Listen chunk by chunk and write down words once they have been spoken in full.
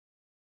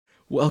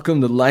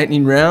Welcome to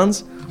Lightning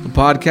Rounds, a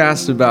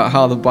podcast about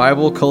how the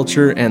Bible,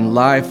 culture, and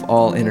life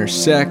all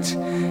intersect.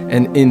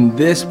 And in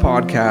this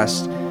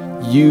podcast,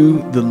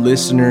 you, the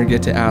listener,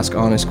 get to ask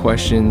honest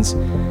questions,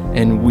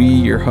 and we,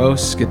 your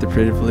hosts, get the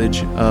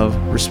privilege of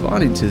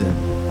responding to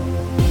them.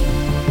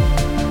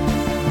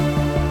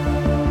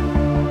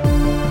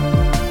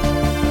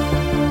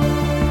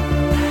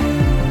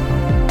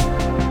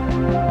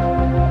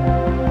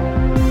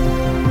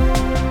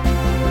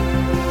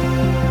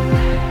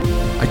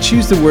 I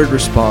choose the word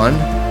respond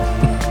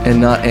and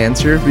not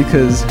answer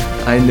because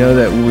I know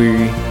that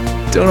we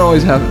don't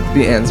always have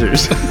the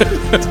answers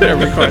to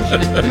every question.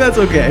 And that's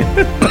okay.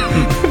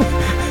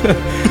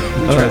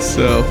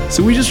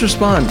 So we just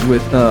respond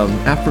with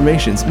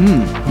affirmations.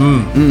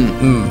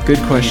 Good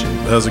question.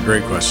 That was a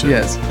great question.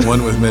 Yes.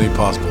 One with many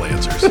possible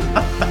answers.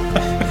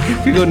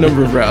 Could go a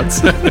number of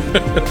routes.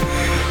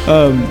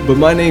 But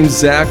my name's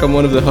Zach. I'm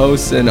one of the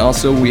hosts, and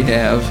also we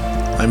have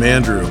I'm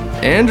Andrew.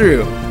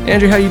 Andrew,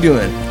 how you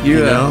doing? You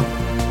know,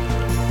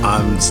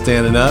 I'm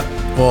standing up.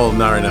 Well,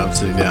 not right now. I'm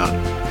sitting down,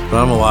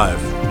 but I'm alive,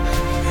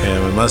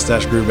 and my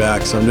mustache grew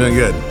back, so I'm doing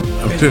good.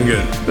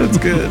 That's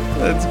good.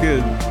 That's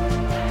good.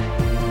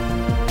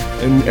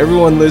 And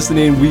everyone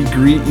listening, we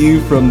greet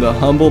you from the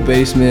humble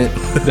basement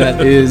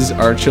that is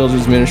our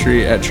children's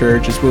ministry at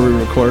church. It's where we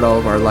record all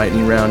of our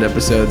Lightning Round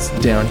episodes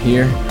down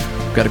here.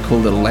 We've got a cool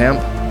little lamp.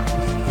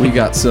 We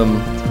got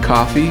some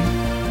coffee,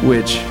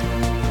 which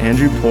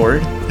Andrew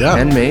poured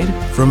and made.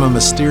 From a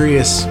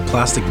mysterious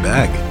plastic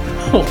bag.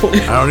 I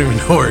don't even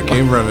know where it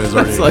came from. It's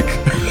like,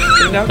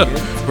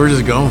 we're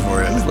just going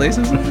for it.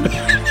 Laces?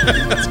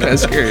 It's kind of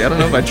scary. I don't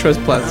know if I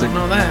trust plastic. I don't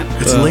know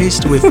that. It's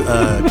laced with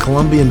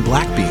Colombian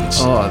black beans.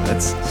 Oh,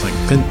 that's It's like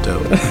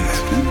pinto.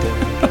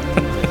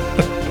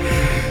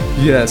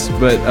 Yes,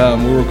 but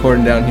we're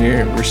recording down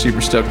here. We're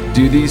super stoked to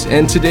do these.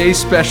 And today's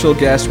special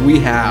guest, we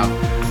have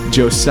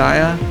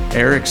Josiah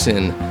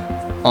Erickson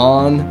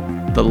on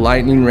the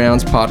Lightning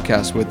Rounds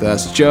podcast with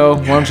us. Joe,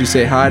 why don't you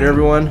say hi to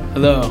everyone?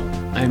 Hello,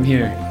 I'm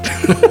here.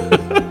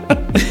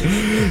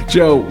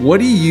 Joe,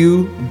 what do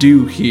you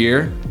do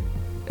here,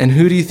 and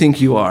who do you think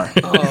you are?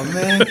 Oh,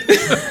 man.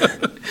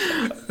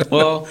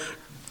 Well,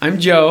 I'm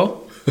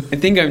Joe. I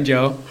think I'm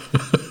Joe.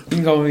 You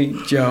can call me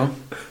Joe.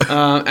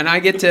 And I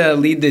get to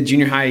lead the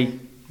junior high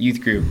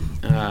youth group.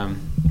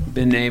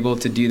 Been able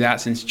to do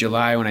that since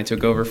July when I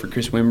took over for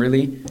Chris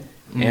Wimberly.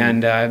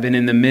 And I've been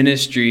in the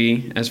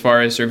ministry as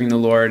far as serving the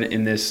Lord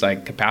in this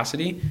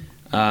capacity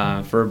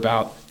for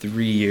about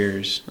 3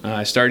 years.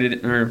 I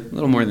started, or a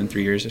little more than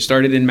 3 years. I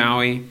started in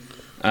Maui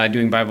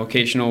doing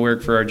bivocational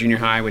work for our junior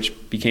high, which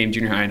became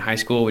junior high and high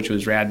school, which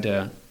was rad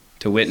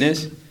to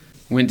witness.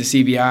 Went to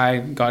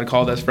CBI. God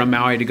called us from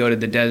Maui to go to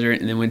the desert,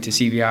 and then went to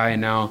CBI,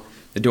 and now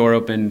the door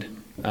opened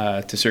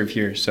to serve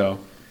here. So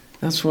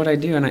that's what I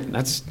do, and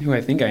that's who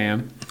I think I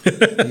am.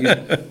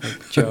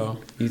 Joe,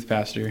 youth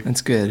pastor.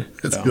 That's good.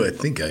 That's who I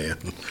think I am.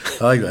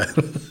 I like that.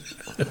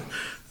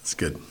 That's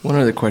good. One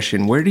other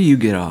question. Where do you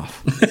get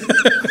off?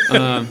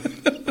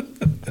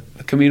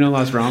 Camino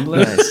Las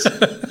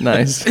Ramblas.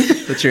 Nice.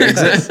 That's your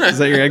exit? Is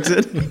that your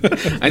exit?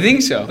 I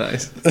think so.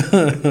 Nice.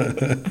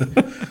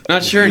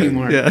 Not sure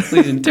anymore. Yeah.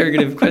 Please,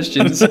 interrogative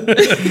questions.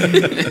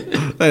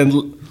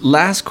 And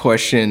last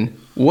question.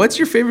 What's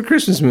your favorite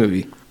Christmas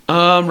movie?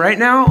 Right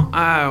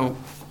now,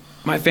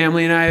 my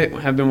family and I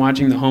have been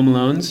watching the Home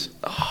Alones.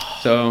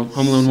 So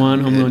Home Alone 1,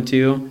 Home Alone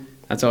 2.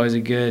 That's always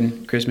a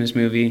good Christmas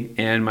movie.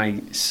 And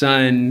my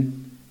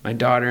son, my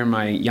daughter, and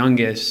my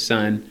youngest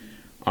son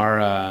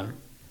are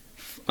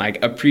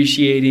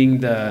appreciating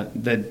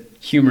the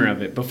humor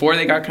of it. Before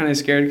they got kind of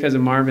scared because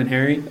of Marv and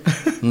Harry.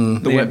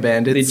 The Wet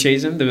Bandits. They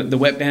chase them, the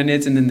Wet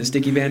Bandits and then the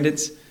Sticky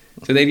Bandits.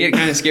 So they get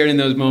kind of scared in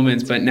those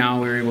moments, but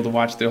now we're able to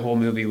watch the whole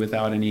movie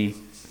without any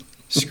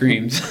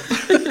screams.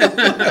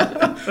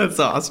 That's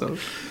awesome.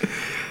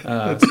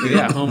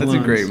 Yeah, Home That's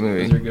Alones. a great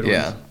movie. Those are good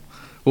Yeah. ones.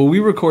 Well, we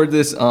record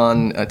this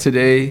on,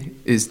 today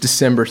is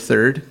December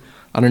 3rd.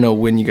 I don't know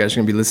when you guys are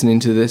going to be listening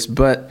to this,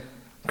 but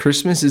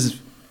Christmas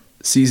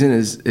season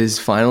is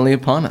finally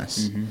upon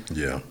us. Mm-hmm.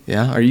 Yeah.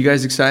 Yeah. Are you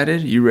guys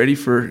excited? You ready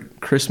for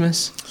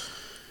Christmas?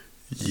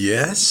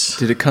 Yes.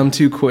 Did it come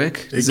too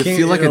quick? Does it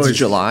feel like it's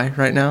July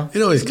right now?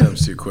 It always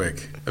comes too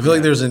quick. I feel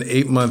like there's an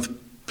 8-month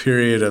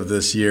period of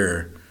this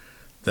year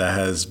that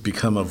has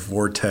become a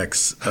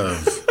vortex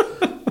of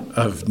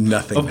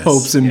nothingness. Of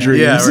hopes and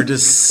dreams. Yeah, we're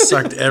just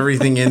sucked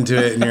everything into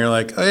it, and you're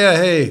like, oh yeah,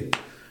 hey,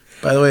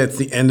 by the way, it's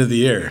the end of the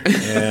year,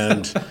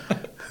 and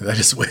I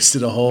just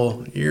wasted a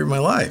whole year of my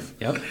life.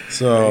 Yep.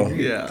 So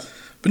Yeah.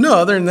 but no,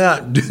 other than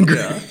that, doing great.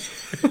 Yeah.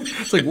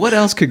 It's like, what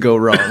else could go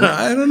wrong?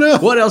 I don't know.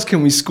 What else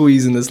can we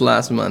squeeze in this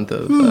last month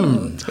of...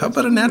 How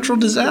about a natural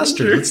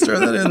disaster? Let's throw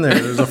that in there.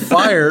 There's a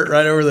fire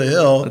right over the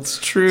hill. That's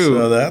true.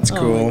 So that's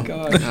cool. Oh my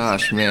God.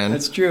 Gosh, man.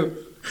 That's true.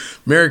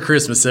 Merry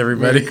Christmas,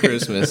 everybody. Merry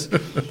Christmas.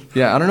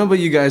 Yeah, I don't know about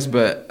you guys,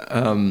 but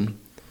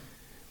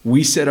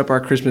we set up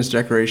our Christmas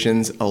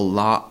decorations a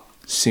lot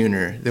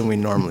sooner than we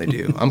normally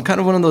do. I'm kind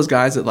of one of those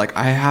guys that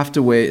I have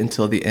to wait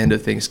until the end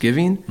of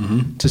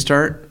Thanksgiving to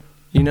start,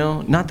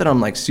 not that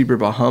I'm super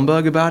bah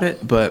humbug about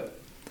it, but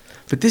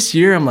But this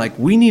year, I'm like,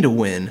 we need a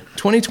win.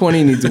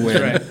 2020 needs a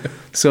win. Right.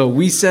 So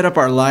we set up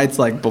our lights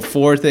like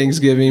before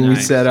Thanksgiving. We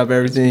Nice. set up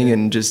everything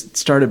and just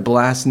started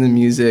blasting the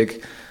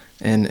music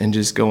and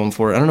just going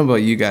for it. I don't know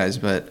about you guys,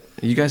 but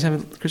you guys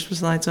have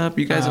Christmas lights up?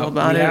 You guys all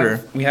about it? Or?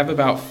 We have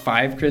about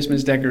 5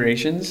 Christmas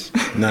decorations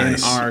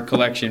Nice. in our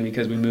collection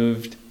because we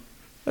moved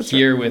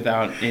here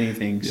without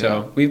anything.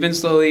 So we've been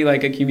slowly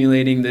like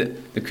accumulating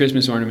the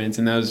Christmas ornaments,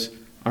 and those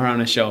are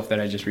on a shelf that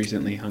I just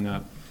recently hung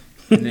up.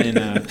 And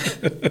then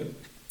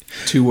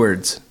 2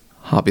 words.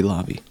 Hobby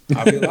Lobby.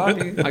 Hobby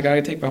Lobby. I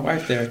gotta take my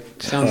wife there.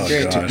 Sounds Oh,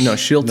 great. gosh. No,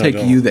 she'll No, take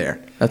don't. you there.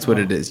 That's what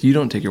it is. You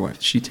don't take your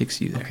wife. She takes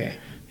you there. Okay.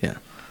 Yeah.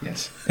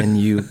 Yes. And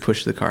you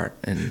push the cart.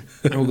 And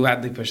I will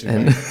gladly push the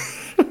And-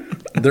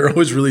 button. They're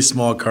always really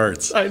small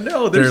carts. I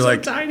know. They're so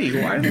like- tiny.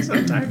 Why are they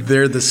so tiny?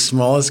 They're the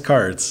smallest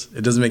carts.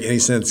 It doesn't make any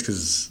sense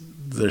because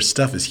their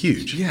stuff is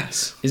huge.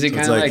 Yes. Is it So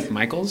it's kind of like- like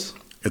Michael's?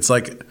 It's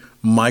like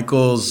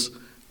Michael's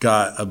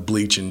got a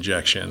bleach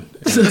injection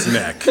in its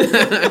neck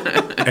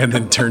and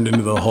then turned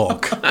into the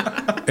Hulk.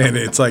 And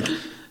it's like,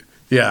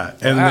 yeah.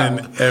 And Wow.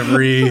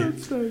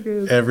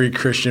 then every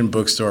Christian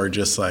bookstore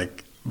just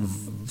like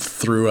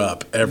threw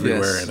up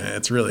everywhere Yes. in it.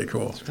 It's really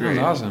cool. Sounds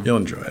awesome. You'll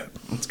enjoy it.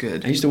 That's I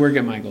good. used to work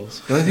at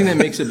Michael's. The only thing that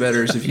makes it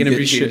better is if You you can get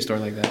appreciate a Chick- store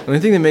like that. The only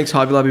thing that makes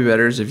Hobby Lobby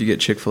better is if you get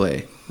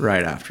Chick-fil-A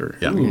right after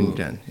Yeah. you're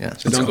done. Yeah.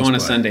 So don't go on a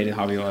Sunday to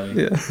Hobby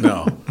Lobby. Yeah.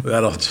 No,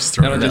 that'll just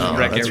throw That'll it just out.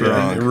 wreck That's everything.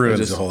 wrong. It ruins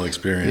Just- the whole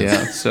experience.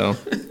 Yeah. So,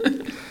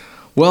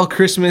 well,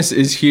 Christmas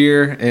is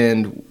here,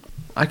 and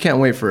I can't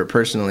wait for it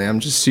personally. I'm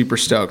just super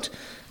stoked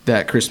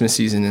that Christmas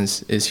season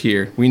is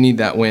here. We need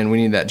that win.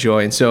 We need that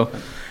joy. And so,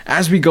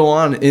 as we go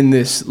on in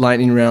this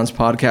Lightning Rounds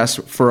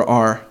podcast for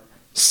our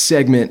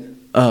segment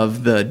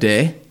of the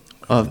day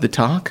of the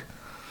talk,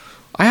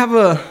 I have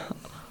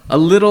a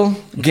little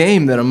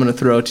game that I'm going to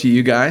throw to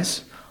you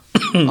guys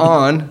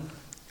on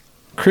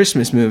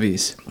Christmas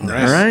movies.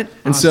 Nice. All right?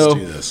 And Let's so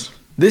do this.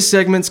 this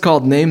segment's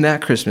called Name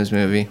That Christmas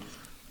Movie.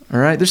 All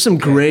right? There's some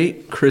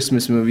great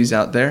Christmas movies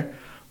out there.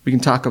 We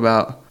can talk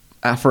about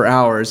for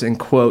hours and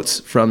quotes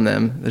from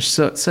them. There's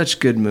such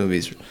good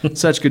movies.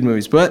 Such good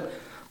movies. But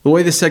the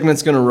way this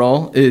segment's going to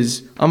roll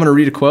is I'm going to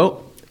read a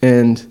quote,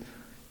 and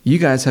you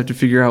guys have to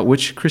figure out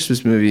which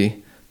Christmas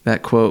movie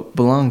that quote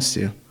belongs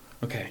to.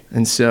 Okay.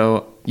 And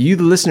so you,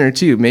 the listener,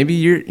 too, maybe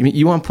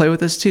you want to play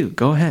with us too.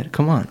 Go ahead,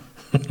 come on.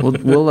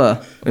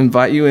 We'll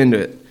invite you into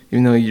it,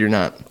 even though you're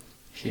not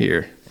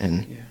here.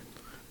 And Yeah.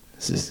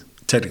 this is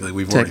Technically,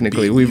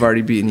 we've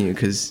already beaten you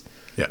because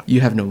Yeah. you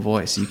have no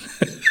voice.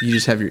 You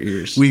just have your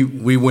ears. We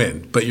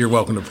win, but you're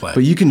welcome to play.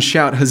 But you can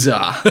shout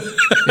huzzah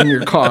in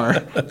your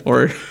car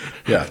or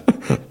Yeah.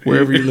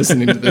 wherever you're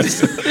listening to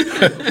this.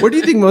 Where do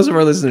you think most of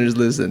our listeners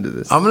listen to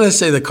this? I'm going to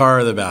say the car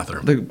or the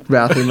bathroom. The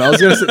bathroom. I was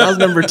gonna say that was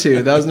number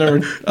 2. That was number.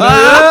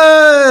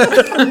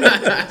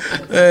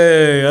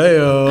 Hey,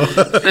 hey-o.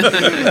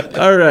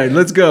 All right,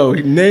 let's go.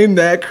 Name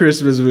that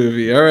Christmas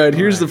movie. All right,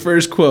 here's the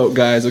first quote,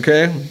 guys.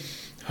 Okay.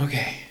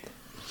 Okay.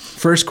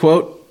 First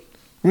quote.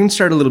 We're gonna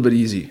start a little bit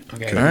easy.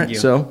 Okay, All right. thank you.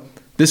 So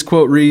this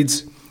quote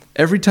reads: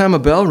 "Every time a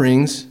bell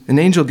rings, an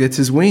angel gets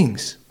his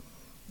wings."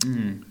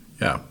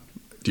 Yeah.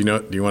 Do you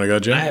want to go,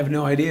 Jim? I have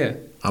no idea.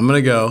 I'm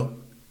going to go.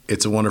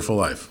 It's a Wonderful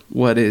Life.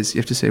 What is? You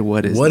have to say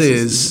what is. What This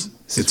is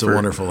this It's a for-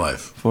 Wonderful Life?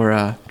 For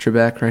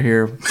Trebek right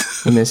here.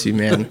 We miss you,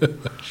 man.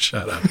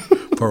 Shut up.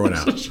 Pour one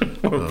out. It's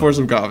Pour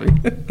some coffee.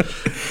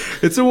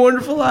 It's a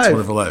Wonderful Life. a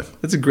Wonderful Life.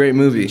 That's a great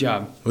movie. Good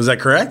job. Was that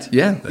correct?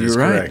 Yeah, That you're is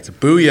right. correct.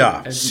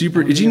 Booyah.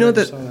 Super- I don't did you think know I ever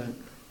that- saw that?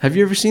 Have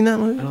you ever seen that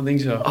movie? I don't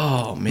think so.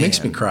 Oh man,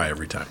 Makes me cry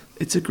every time.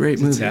 It's a great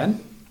movie. Sad?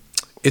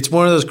 It's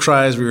one of those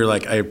cries where you're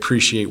like, I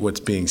appreciate what's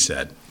being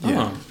said.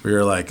 Yeah. Oh, Where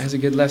you're like, has a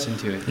good lesson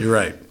to it. you're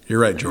right. You're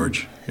right,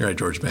 George. You're right,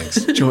 George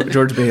Banks.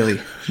 George Bailey.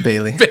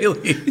 Bailey.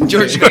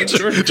 George Banks.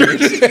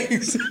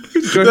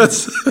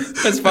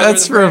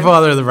 That's for a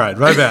father of the bride.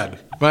 My bad.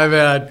 My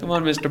bad. Come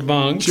on, Mr.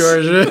 Bonks.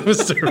 George,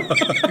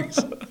 Mr. Banks.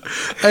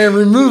 I am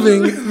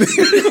removing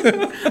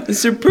The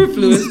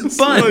superfluous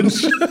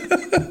bunch.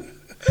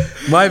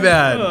 My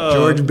bad.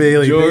 George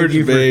Bailey. George Thank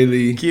you for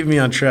Bailey. keeping me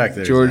on track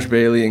there. George Zach.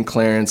 Bailey and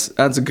Clarence.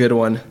 That's a good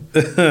one.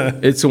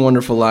 It's a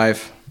Wonderful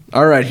Life.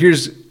 All right,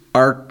 here's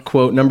our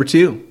quote number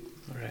 2.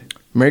 All right.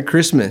 Merry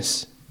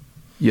Christmas,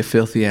 you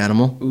filthy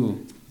animal.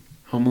 Ooh.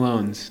 Home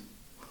Alones.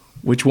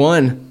 Which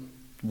one?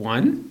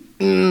 1?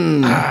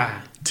 Mm.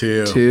 Ah.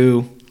 2.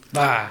 2.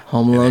 Ah.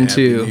 Home Alone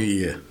Happy New 2.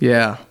 Year.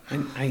 Yeah.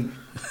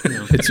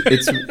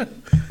 It's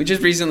We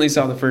just recently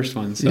saw the first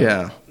one, so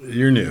yeah.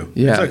 You're new.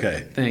 Yeah. It's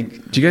okay.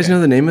 thank. Do you guys know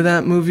the name of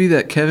that movie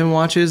that Kevin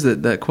watches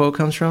that quote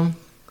comes from?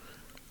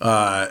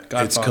 It's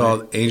Godfather.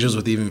 called Angels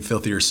with Even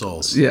Filthier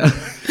Souls. Yeah.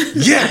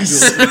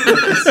 Yes!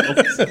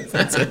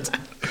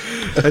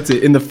 That's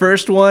it. In the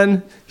first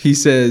one, he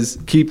says,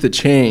 "Keep the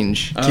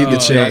change." Keep the Oh,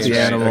 change. that's right.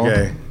 animal.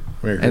 Okay.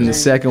 Merry And the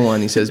Christmas. second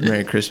one, he says,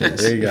 "Merry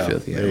Christmas." There you go.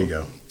 filthy There you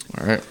animal.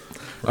 go. All right.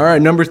 All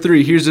right, number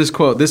 3. Here's this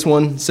quote. This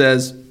one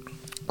says,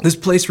 "This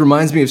place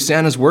reminds me of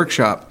Santa's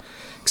workshop,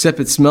 except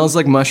it smells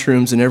like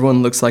mushrooms and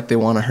everyone looks like they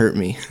want to hurt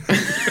me."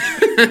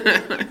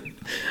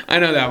 I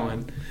know that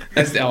one.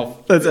 That's the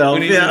Elf. That's Elf,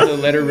 When he's yeah. in the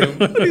letter room.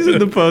 He's in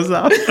the post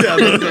office. Yeah,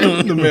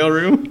 the mail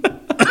room.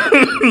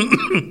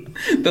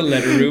 The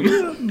letter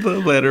room. The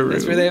letter room.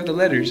 That's where they have the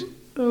letters.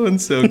 That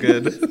one's so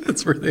good.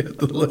 That's where they have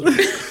the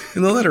letter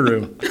in the letter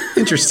room.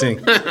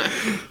 Interesting.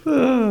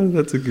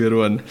 That's a good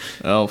one.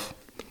 Elf.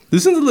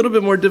 This one's a little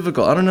bit more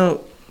difficult. I don't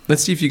know.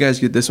 Let's see if you guys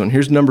get this one.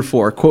 Here's number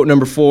 4. Quote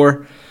number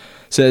 4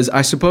 says,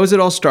 I suppose it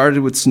all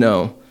started with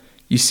snow.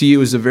 You see, it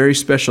was a very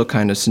special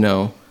kind of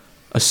snow.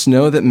 A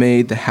snow that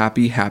made the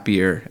happy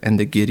happier and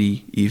the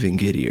giddy even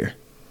giddier.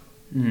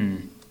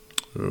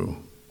 Ooh.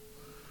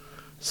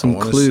 Some I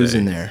wanna clues say-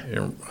 in there.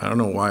 I don't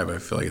know why, but I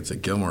feel like it's a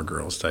Gilmore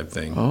Girls type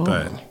thing. Oh.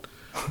 But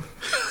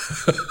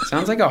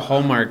Sounds like a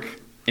Hallmark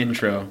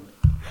intro.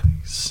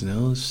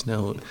 snow.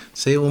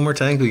 Say it one more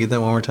time. Can we get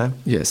that one more time?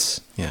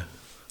 Yes. Yeah.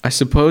 I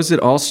suppose it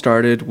all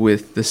started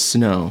with the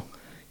snow.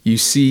 You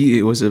see,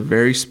 it was a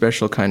very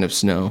special kind of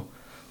snow.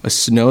 A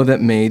snow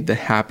that made the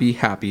happy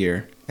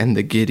happier and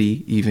the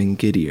giddy even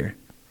giddier.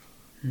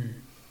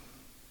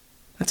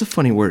 That's a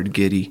funny word,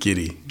 giddy.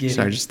 Giddy. Giddy.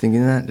 Sorry, just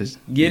thinking that. Just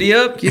Giddy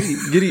up.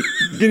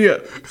 giddy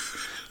up.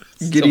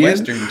 It's a Gideon?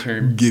 Western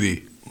term.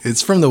 Giddy.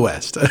 It's from the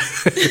West.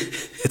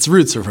 Its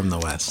roots are from the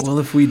West. Well,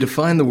 if we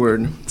define the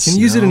word, can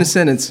you use it in a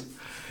sentence?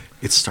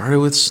 It started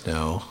with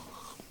snow.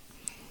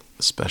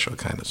 A special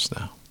kind of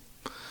snow.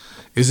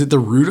 Is it the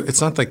Rudolph? It's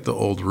not like the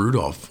old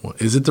Rudolph one.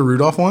 Is it the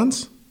Rudolph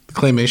ones? The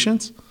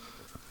claymations?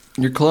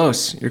 You're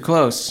close. You're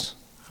close.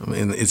 I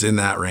mean, it's in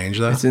that range,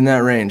 though. It's in that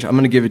range. I'm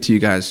going to give it to you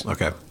guys.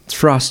 Okay. It's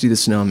Frosty the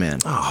Snowman.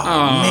 Oh,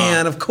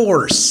 man, of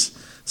course.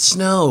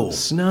 Snow.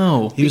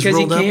 Snow. He was Because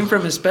he rolled up. came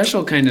from a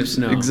special kind of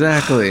snow.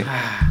 Exactly.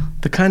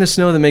 The kind of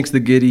snow that makes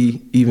the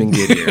giddy even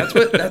giddier.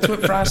 That's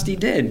what Frosty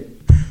did.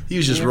 He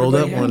was just rolled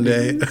up Everybody one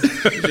day.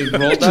 He just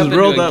rolled Just up, into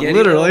rolled a up, giddy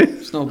literally.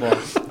 little snowball.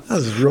 I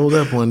was just rolled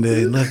up one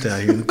day and left out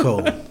here in the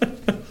cold.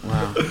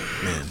 Wow.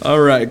 All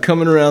right,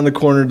 coming around the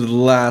corner to the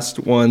last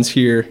ones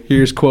here.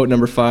 Here's quote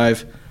number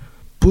 5.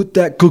 Put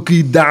that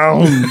cookie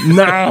down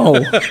now.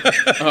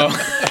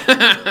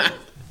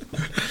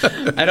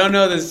 I don't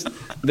know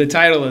the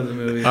title of the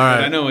movie. All right.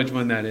 But I know which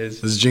one that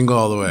is. This is Jingle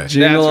All the Way.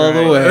 Jingle all the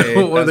right.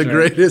 way. One of the That's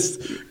right.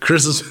 greatest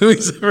Christmas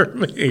movies ever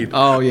made.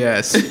 Oh,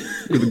 yes.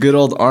 With the good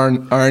old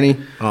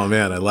Arnie. Oh,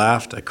 man, I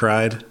laughed, I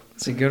cried,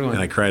 It's a good one. and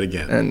I cried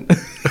again. And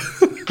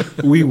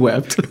we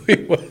wept.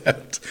 We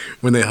wept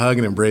when they hug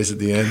and embrace at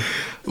the end.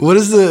 What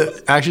is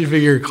the action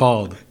figure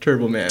called?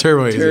 Turbo Man.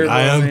 Turbo. He's like, Turbo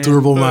I am Man.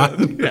 Turbo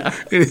Man. Yeah.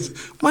 It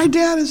is, my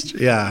dad is.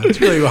 Yeah,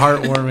 it's really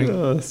heartwarming.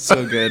 Oh,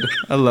 so good.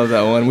 I love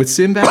that one. With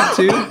Sinbad,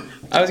 too?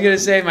 I was gonna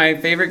say my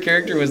favorite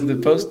character was the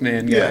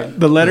postman guy.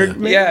 The letter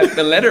man? Yeah,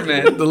 the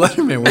letterman. The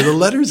Letterman, where the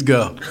letters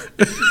go.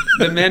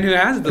 The man who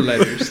has the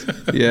letters.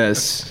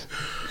 Yes.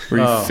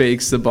 Where he Oh.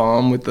 fakes the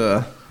bomb with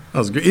the... That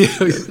was great.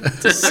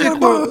 Sick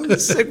world, the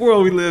sick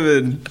world we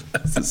live in.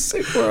 It's a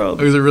sick world.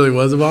 Because it really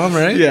was a bomb,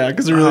 right? Yeah,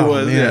 because it really Oh,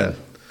 was. man. Yeah.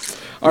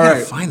 All All right,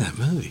 right, find that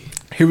movie.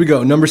 here we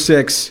go. Number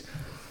 6.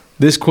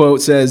 This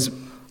quote says,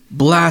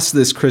 "Blast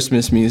this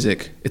Christmas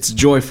music. It's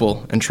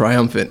joyful and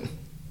triumphant."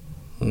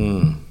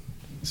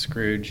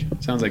 Scrooge.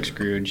 Sounds like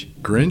Scrooge.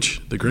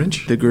 Grinch, the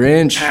Grinch. The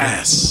Grinch.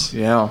 Yes,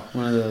 Yeah.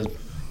 One of those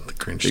the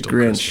Grinch. The stole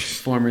Grinch.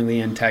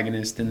 formerly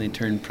antagonist, then they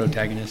turned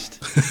protagonist.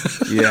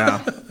 Yeah.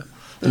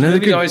 The Another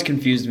movie good. always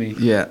confused me.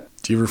 Yeah.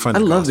 Do you ever find? I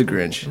the love the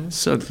gospel? Grinch.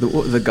 So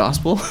the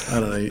gospel. I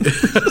don't know.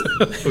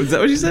 Was that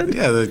what you said?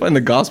 Yeah, Find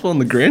the gospel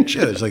and the Grinch.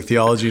 Yeah, there's like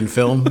theology in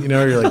film. You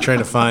know, you're like trying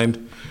to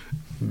find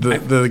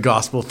the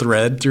gospel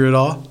thread through it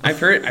all. I've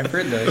heard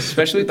those,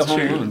 especially with the Home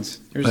Alones.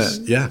 There's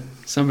Yeah.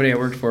 somebody I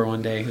worked for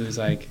one day who was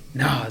like,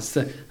 "No, I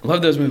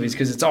love those movies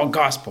because it's all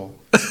gospel."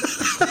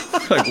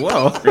 Like,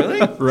 whoa, really?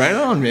 Right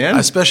on, man.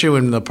 Especially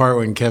when the part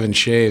when Kevin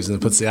shaves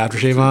and puts the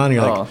aftershave on,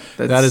 you're Oh, like,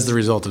 that's- that is the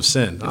result of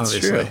sin.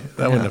 Obviously, true.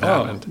 that wouldn't have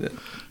Oh. happened.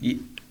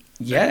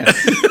 Yeah.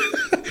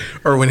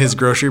 Or when his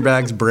grocery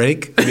bags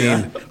break. I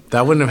mean,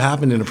 that wouldn't have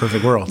happened in a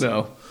perfect world.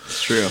 No,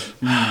 it's true.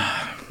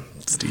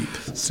 It's deep.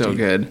 So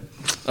good.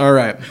 All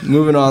right,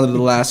 moving on to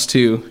the last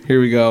 2. Here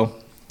we go.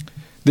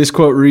 This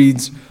quote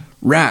reads,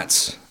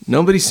 "Rats,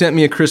 nobody sent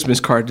me a Christmas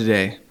card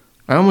today.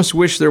 I almost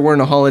wish there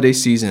weren't a holiday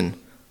season.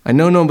 I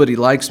know nobody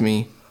likes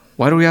me.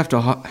 Why do we have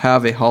to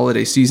have a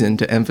holiday season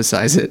to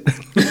emphasize it?"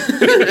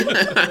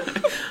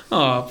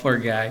 Oh, poor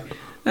guy.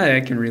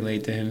 I can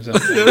relate to him.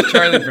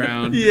 Charlie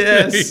Brown.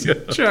 Yes,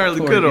 Charlie,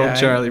 Poor good old guy.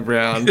 Charlie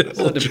Brown.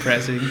 So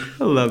depressing.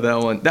 I love that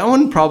one. That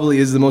one probably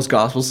is the most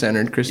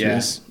gospel-centered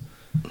Christmas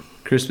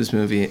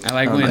movie. I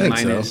like I when think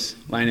so.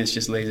 Linus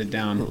just lays it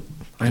down.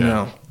 I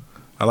know.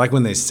 I like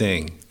when they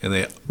sing and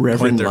they Reverend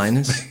point their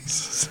Linus?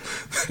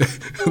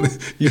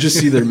 faces. You just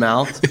see their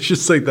mouth. It's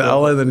just like the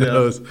outline of the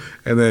nose,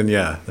 and then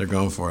they're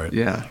going for it.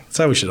 Yeah. That's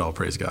how we should all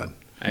praise God.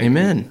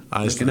 Amen.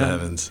 Eyes to Look the it up.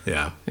 heavens.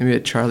 Yeah. Maybe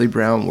a Charlie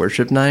Brown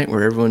worship night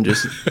where everyone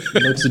just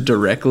looks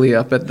directly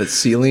up at the You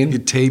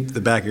ceiling. tape the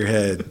back of your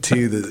head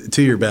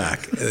to your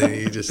back, and then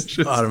you just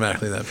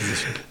automatically in that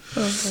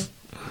position.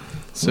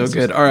 So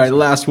good. All right,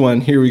 last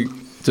one. Here we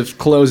to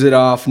close it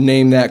off.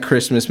 Name that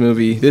Christmas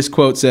movie. This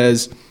quote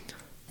says,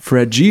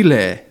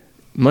 "Fragile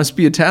must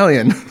be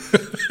Italian."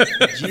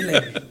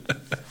 Gile.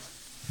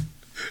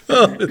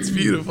 Oh, it's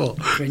beautiful.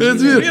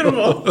 It's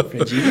beautiful.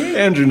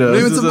 Andrew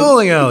knows. Maybe it's a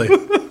bowling alley.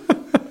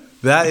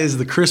 That is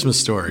the Christmas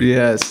Story.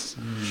 Yes.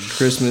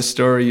 Christmas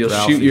Story. You'll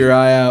Ralphie. shoot your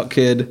eye out,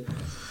 kid.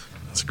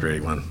 It's a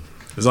great one.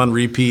 It was on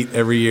repeat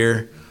every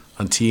year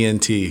on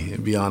TNT.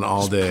 It'd be on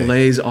all day.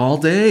 Plays all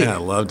day. Yeah, I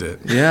loved it.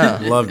 Yeah.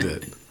 Loved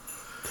it.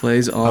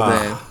 Plays all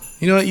day.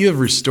 You know what? You have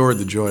restored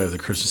the joy of the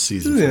Christmas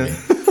season for Yeah. me.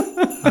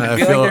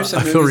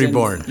 I feel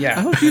reborn. Yeah.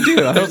 I hope you do.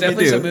 I hope There's you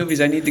definitely do. some movies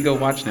I need to go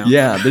watch now.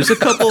 Yeah, there's a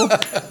couple.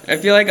 I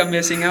feel like I'm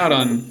missing out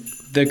on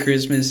the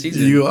Christmas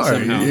season. You are,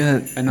 somehow. yeah.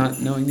 And not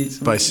knowing these.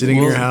 By sitting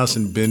in your house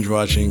and binge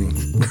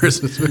watching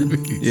Christmas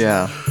movies.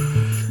 Yeah.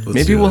 Let's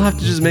Maybe do we'll that. have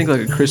to just make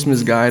like a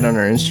Christmas guide on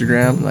our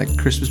Instagram, like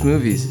Christmas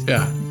movies.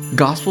 Yeah.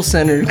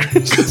 Gospel-centered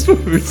Christmas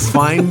movies.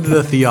 Find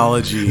the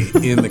theology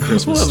in the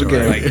Christmas We'll have a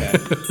story.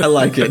 I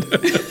like that.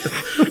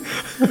 I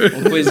like it.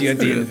 We'll quiz you at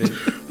the end of it.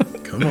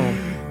 Come on.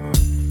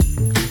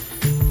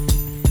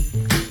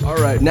 All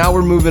right, now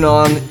we're moving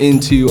on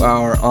into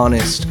our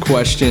honest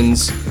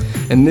questions.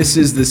 And this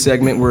is the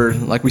segment where,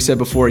 like we said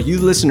before, you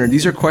listener,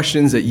 these are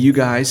questions that you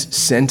guys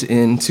sent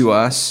in to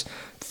us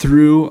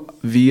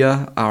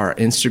via our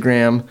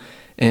Instagram.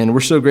 And we're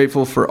so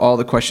grateful for all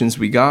the questions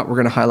we got. We're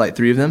going to highlight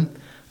 3 of them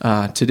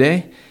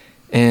today.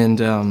 And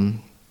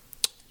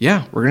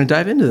yeah, we're going to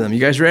dive into them. You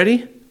guys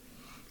ready?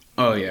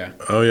 Oh, yeah.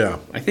 Oh, yeah.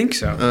 I think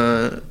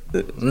so.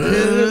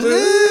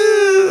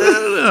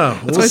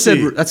 That's why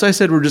I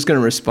said we're just going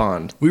to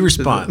respond. We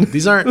respond.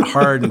 These aren't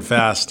hard and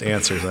fast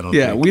answers, I don't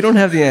Yeah, think. we don't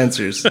have the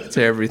answers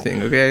to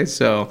everything, okay?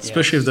 So,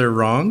 Especially if they're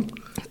wrong,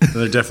 then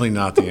they're definitely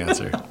not the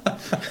answer.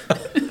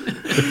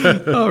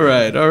 all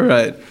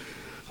right.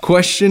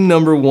 Question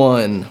number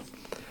 1.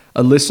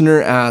 A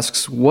listener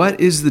asks, what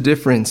is the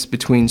difference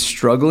between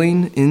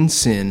struggling in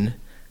sin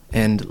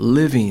and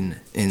living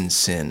in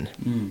sin?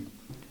 I'm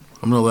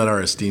going to let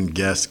our esteemed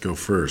guest go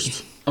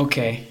first.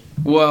 Okay.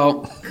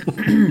 Well,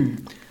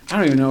 I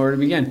don't even know where to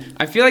begin.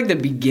 I feel like the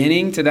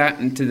beginning to that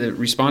and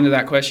respond to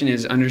that question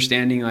is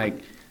understanding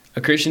like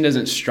a Christian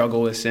doesn't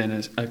struggle with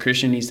sin. A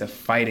Christian needs to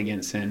fight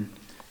against sin.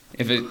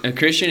 If a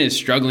Christian is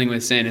struggling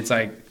with sin, it's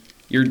like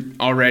you're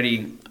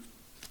already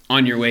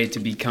on your way to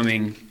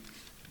becoming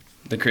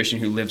the Christian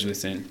who lives with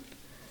sin.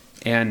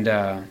 And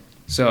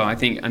so I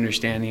think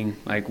understanding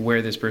like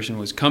where this person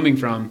was coming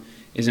from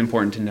is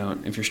important to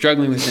note. If you're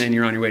struggling with sin,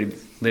 you're on your way to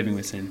living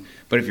with sin.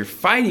 But if you're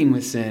fighting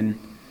with sin,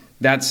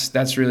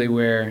 that's really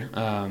where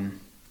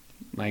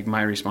like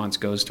my response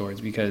goes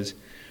towards, because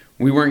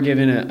we weren't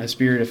given a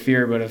spirit of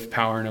fear, but of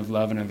power and of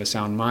love and of a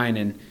sound mind,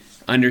 and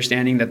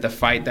understanding that the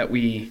fight that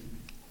we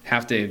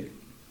have to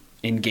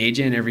engage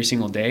in every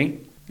single day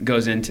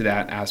goes into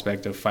that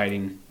aspect of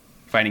fighting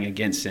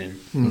against sin.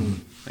 Mm-hmm.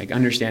 Like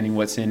understanding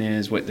what sin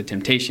is, what the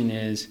temptation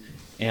is,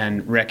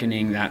 and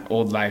reckoning that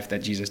old life that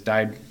Jesus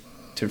died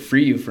to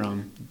free you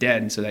from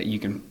dead, so that you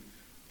can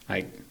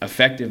like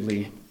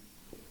effectively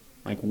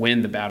like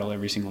win the battle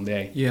every single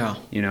day. Yeah.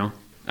 You know?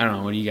 I don't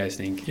know. What do you guys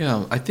think?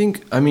 Yeah,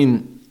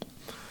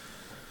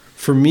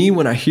 for me,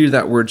 when I hear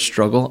that word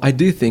struggle, I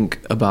do think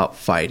about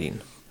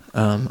fighting.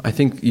 I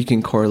think you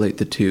can correlate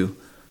the two.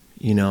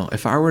 You know,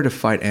 if I were to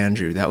fight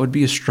Andrew, that would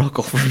be a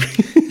struggle for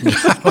me.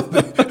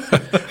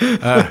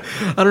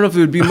 I don't know if it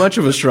would be much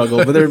of a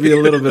struggle, but there would be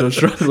a little bit of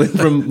struggling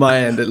from my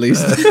end, at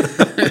least.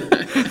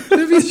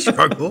 It'd be a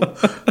struggle.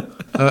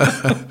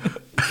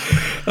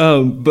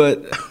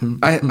 But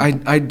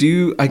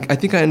I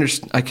think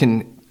I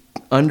can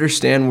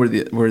understand where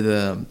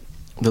the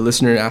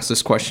listener asked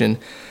this question,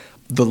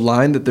 the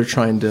line that they're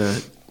trying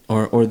to,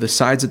 or the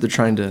sides that they're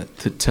trying to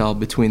tell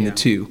between the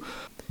two.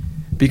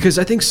 Because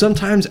I think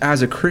sometimes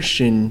as a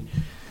Christian,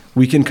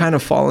 we can kind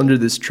of fall under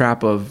this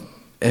trap of,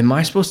 am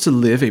I supposed to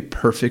live a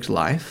perfect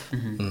life?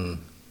 Mm-hmm.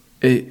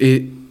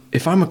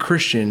 If I'm a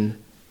Christian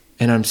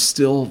and I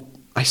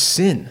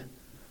sin,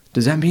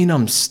 does that mean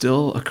I'm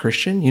still a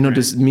Christian? You know,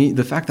 does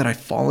the fact that I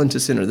fall into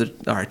sin or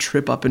I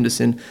trip up into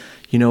sin,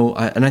 you know,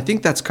 and I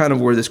think that's kind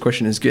of where this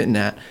question is getting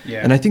at.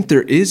 Yeah. And I think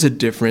there is a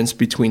difference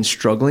between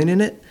struggling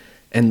in it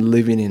and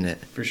living in it.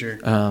 For sure.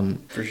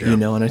 For sure. You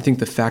know, and I think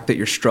the fact that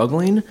you're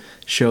struggling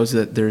shows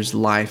that there's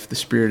life. The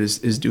Spirit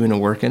is doing a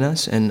work in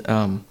us. And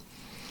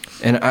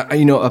I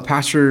you know, a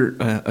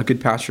good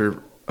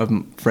pastor,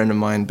 a friend of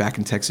mine back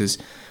in Texas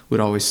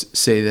would always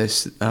say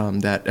this,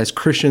 that as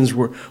Christians,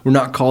 we're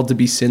not called to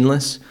be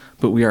sinless,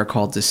 but we are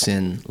called to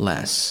sin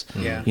less.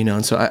 Yeah. You know,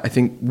 and so I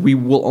think we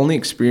will only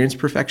experience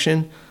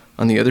perfection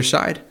on the other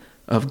side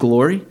of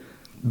glory,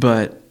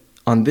 but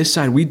on this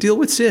side, we deal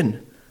with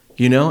sin,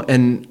 you know,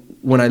 and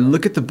when I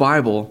look at the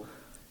Bible,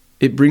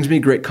 it brings me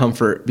great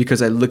comfort,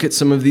 because I look at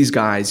some of these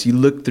guys. You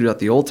look throughout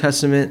the Old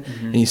Testament,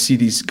 and you see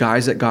these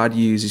guys that God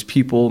used, these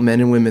people, men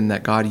and women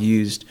that God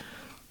used.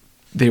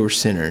 They were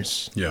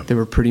sinners. Yeah. They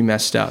were pretty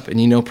messed up.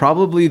 And, you know,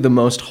 probably the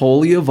most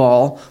holy of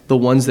all the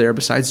ones there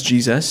besides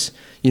Jesus,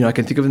 you know, I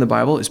can think of in the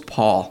Bible is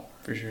Paul,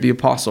 for sure, the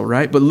apostle,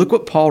 right? But look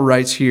what Paul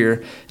writes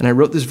here. And I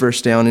wrote this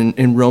verse down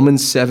in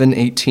Romans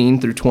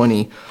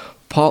 7:18-20.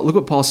 Look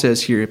what Paul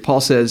says here.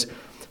 Paul says,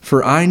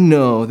 "For I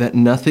know that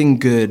nothing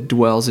good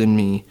dwells in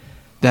me,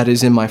 that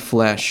is in my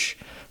flesh.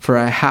 For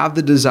I have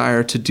the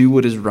desire to do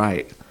what is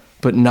right,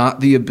 but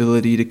not the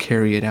ability to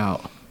carry it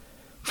out.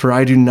 For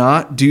I do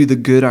not do the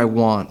good I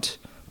want,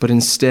 but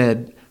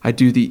instead I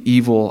do the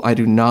evil I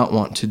do not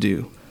want to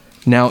do.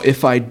 Now,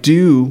 if I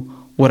do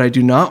what I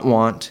do not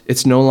want,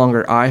 it's no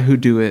longer I who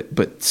do it,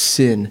 but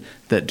sin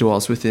that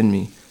dwells within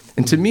me.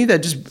 And to me,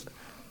 that just,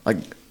 like,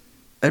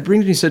 that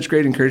brings me such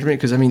great encouragement,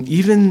 because, I mean,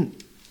 even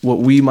what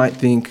we might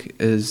think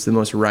is the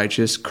most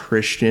righteous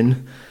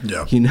Christian,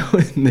 in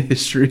the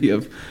history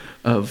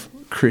of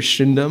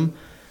Christendom,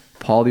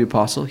 Paul the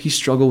Apostle, he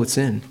struggled with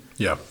sin.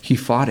 Yeah. He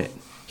fought it.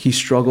 He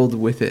struggled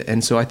with it.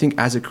 And so I think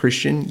as a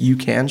Christian, you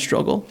can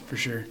struggle For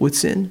sure. with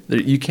sin.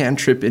 You can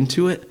trip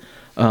into it.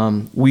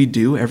 We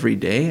do every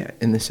day,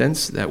 in the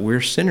sense that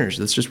we're sinners.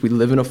 That's just, we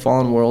live in a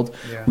fallen world.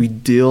 Yeah. We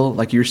deal,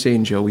 like you're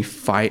saying, Joe, we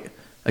fight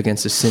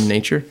against the sin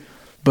nature.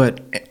 But,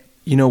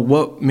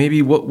 what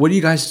do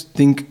you guys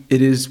think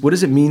it is? What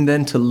does it mean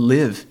then to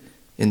live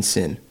in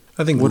sin?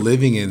 I think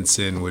living in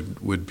sin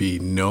would be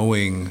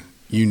knowing,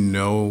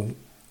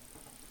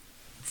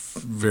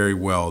 very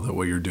well that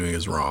what you're doing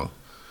is wrong,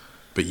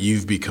 but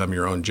you've become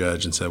your own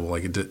judge and said, well,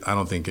 I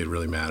don't think it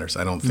really matters.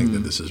 I don't think that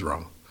this is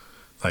wrong,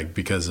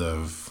 because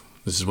of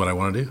this is what I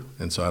want to do,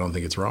 and so I don't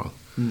think it's wrong.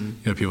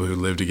 People who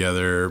live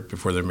together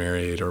before they're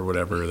married or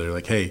whatever, they're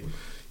like, hey,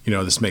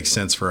 this makes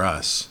sense for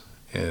us,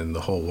 and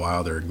the whole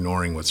while they're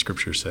ignoring what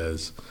Scripture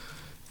says,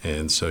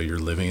 and so you're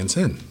living in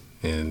sin.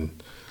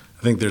 And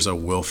I think there's a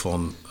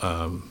willful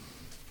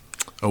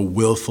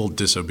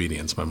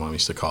disobedience, my mom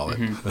used to call it.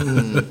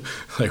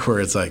 Where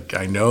it's like,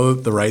 I know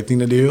the right thing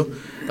to do,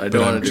 I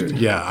don't want to do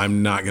it. Yeah,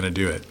 I'm not going to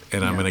do it,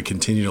 and I'm going to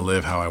continue to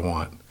live how I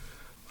want.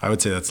 I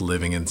would say that's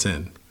living in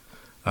sin.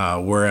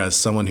 Whereas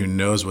someone who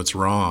knows what's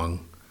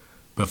wrong,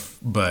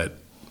 but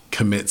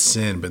commits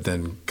sin, but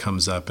then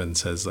comes up and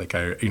says,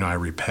 I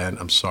repent,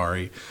 I'm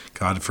sorry,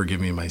 God forgive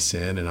me my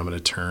sin, and I'm going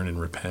to turn and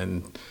repent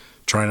and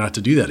try not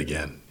to do that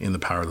again in the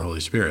power of the Holy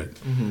Spirit.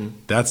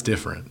 That's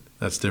different.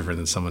 That's different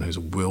than someone who's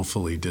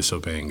willfully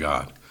disobeying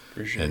God.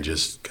 For sure. And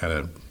just kind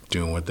of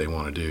doing what they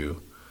want to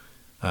do,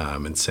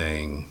 and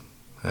saying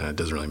it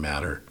doesn't really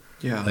matter.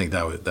 Yeah. I think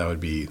that would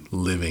be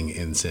living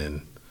in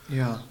sin.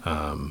 Yeah.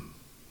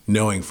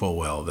 Knowing full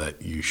well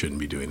that you shouldn't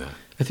be doing that.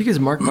 I think it's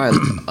marked by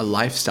a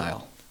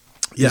lifestyle.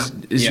 Yeah.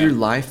 Is your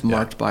life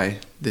marked by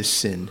this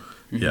sin?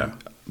 Yeah.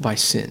 By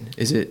sin?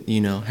 Is it,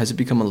 has it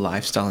become a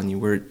lifestyle in you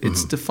where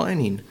it's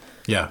defining,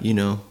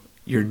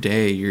 your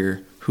day,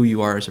 who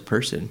you are as a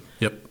person?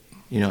 Yep.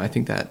 I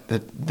think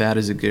that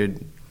is a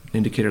good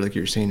indicator, like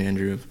you were saying,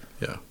 Andrew,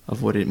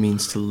 of what it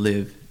means to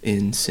live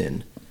in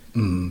sin.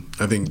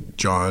 I think 1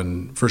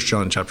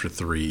 John chapter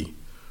 3,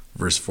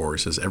 verse 4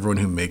 says, everyone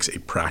who makes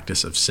a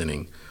practice of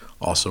sinning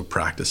also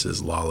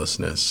practices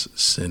lawlessness.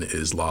 Sin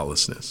is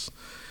lawlessness.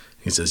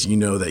 He says, you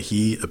know that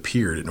he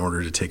appeared in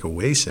order to take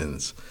away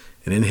sins,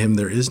 and in him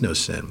there is no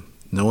sin.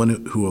 No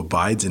one who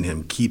abides in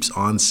him keeps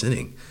on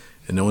sinning,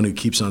 and no one who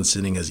keeps on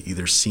sinning has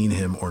either seen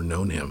him or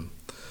known him.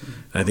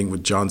 And I think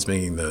what John's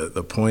making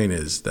the point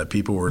is that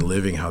people were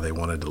living how they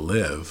wanted to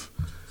live,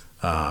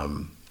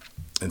 and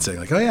saying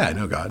like, oh yeah, I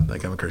know God,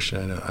 like I'm a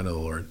Christian, I know the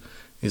Lord.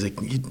 He's like,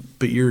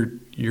 but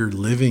you're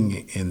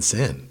living in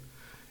sin,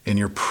 and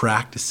you're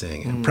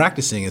practicing. And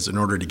practicing is in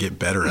order to get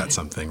better at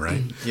something,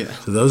 right? Yeah.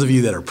 So those of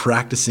you that are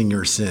practicing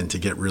your sin to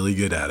get really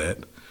good at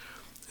it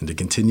and to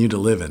continue to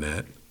live in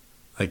it,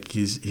 like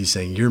he's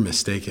saying, you're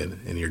mistaken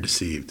and you're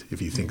deceived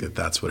if you think that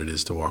that's what it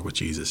is to walk with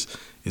Jesus,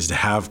 is to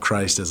have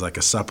Christ as like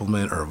a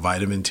supplement or a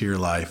vitamin to your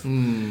life,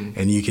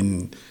 and you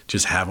can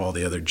just have all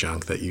the other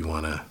junk that you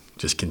want to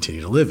just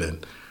continue to live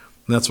in.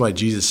 And that's why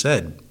Jesus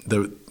said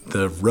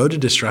the road to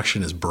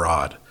destruction is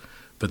broad,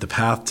 but the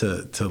path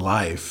to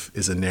life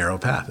is a narrow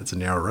path. It's a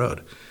narrow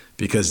road,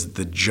 because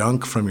the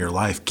junk from your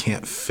life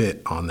can't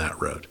fit on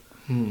that road.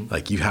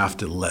 Like you have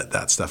to let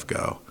that stuff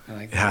go.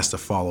 It has to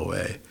fall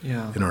away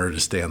in order to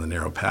stay on the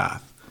narrow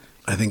path.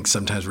 I think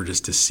sometimes we're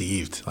just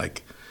deceived,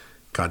 like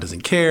God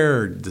doesn't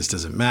care, or this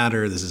doesn't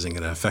matter, this isn't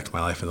going to affect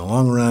my life in the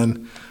long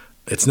run.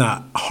 It's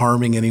not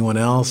harming anyone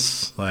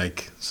else.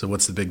 So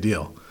what's the big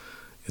deal?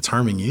 It's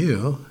harming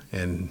you,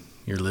 and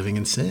you're living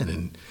in sin,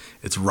 and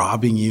it's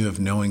robbing you of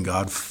knowing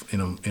God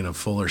in a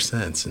fuller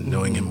sense and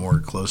knowing Him more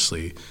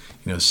closely.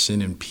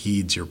 Sin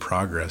impedes your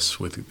progress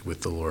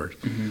with the Lord.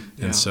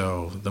 And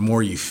so the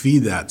more you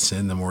feed that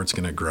sin, the more it's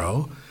going to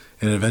grow,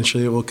 and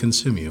eventually it will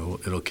consume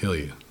you. It'll kill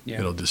you.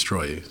 It'll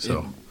destroy you.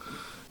 So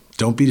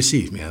don't be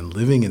deceived, man.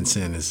 Living in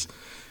sin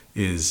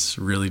is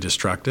really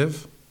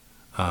destructive.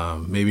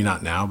 Maybe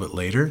not now, but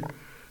later.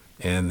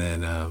 And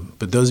then,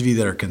 but those of you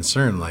that are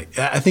concerned,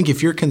 I think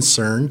if you're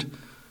concerned,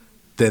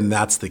 then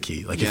that's the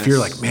key. If you're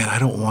like, man, I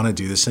don't want to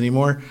do this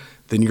anymore,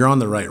 then you're on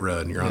the right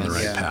road and you're on the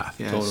right path.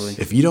 Yes. Totally.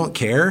 If you don't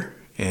care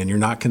and you're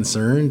not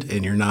concerned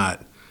and you're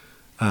not,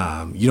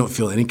 you don't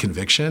feel any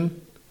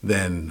conviction,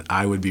 then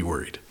I would be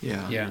worried.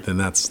 Yeah. Then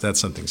that's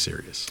something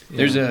serious.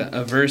 There's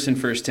a verse in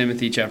 1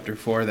 Timothy chapter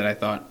 4 that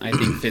I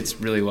think fits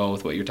really well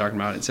with what you're talking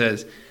about. It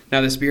says,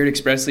 now the Spirit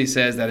expressly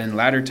says that in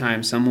latter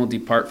times some will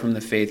depart from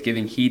the faith,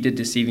 giving heed to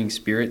deceiving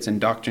spirits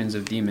and doctrines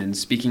of demons,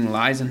 speaking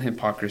lies and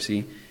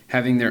hypocrisy,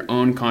 having their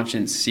own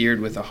conscience seared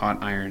with a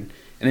hot iron.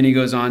 And then he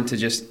goes on to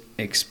just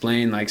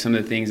explain like some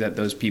of the things that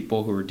those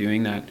people who were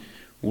doing that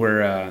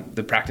were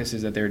the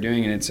practices that they were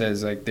doing. And it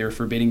says like they're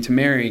forbidding to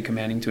marry,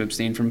 commanding to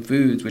abstain from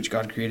foods which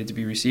God created to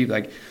be received,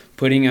 like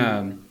putting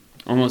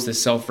almost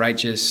this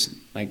self-righteous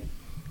like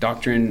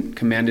doctrine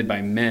commanded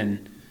by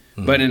men.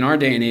 But in our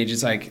day and age,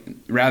 it's like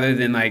rather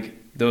than like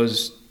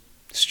those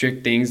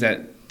strict things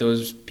that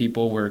those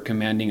people were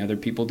commanding other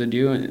people to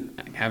do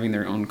and having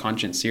their own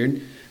conscience seared,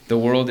 the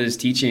world is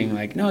teaching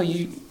like, no,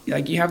 you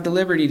have the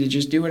liberty to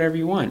just do whatever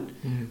you want.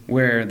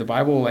 Where the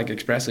Bible like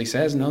expressly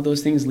says, no,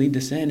 those things lead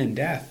to sin and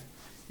death.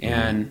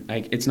 And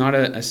like it's not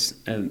a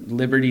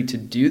liberty to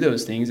do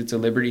those things; it's a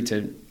liberty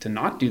to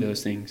not do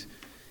those things.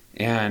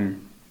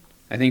 And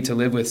I think to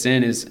live with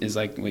sin is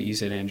like what you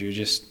said, Andrew,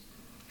 just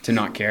to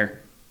not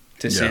care,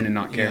 to sin and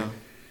not care. Yeah.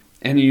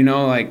 And you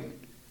know, like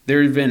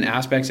there have been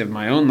aspects of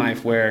my own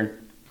life where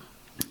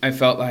I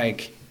felt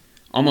like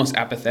almost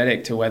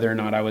apathetic to whether or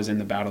not I was in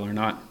the battle or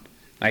not.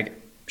 Like,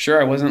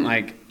 sure, I wasn't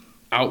like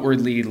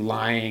outwardly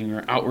lying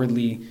or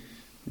outwardly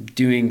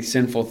doing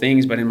sinful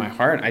things, but in my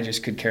heart, I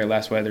just could care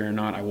less whether or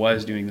not I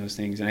was doing those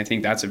things. And I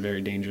think that's a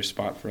very dangerous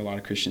spot for a lot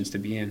of Christians to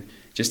be in,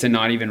 just to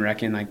not even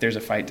reckon like there's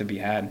a fight to be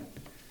had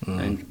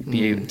and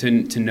be able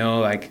to know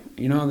like,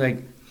 you know, like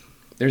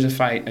there's a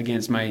fight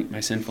against my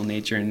sinful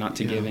nature, and not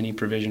to give any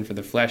provision for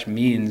the flesh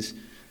means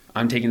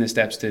I'm taking the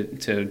steps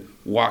to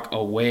walk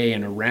away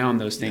and around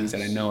those things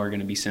that I know are going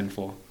to be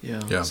sinful.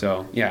 Yeah.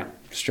 So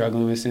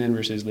struggling with sin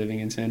versus living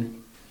in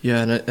sin.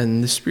 Yeah.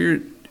 And the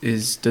Spirit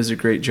does a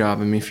great job.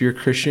 I mean, if you're a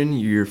Christian,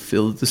 you're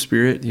filled with the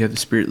Spirit. You have the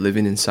Spirit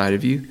living inside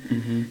of you.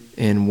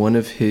 And one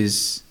of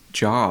his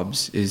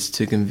jobs is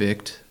to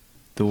convict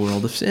the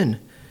world of sin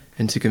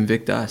and to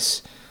convict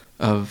us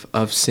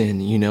of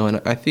sin, you know.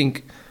 And I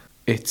think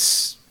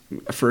it's,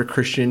 for a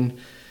Christian,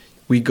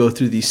 we go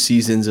through these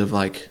seasons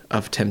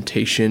of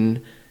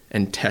temptation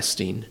and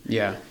testing.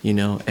 Yeah. You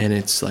know, and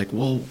it's like,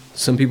 well,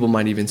 some people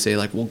might even say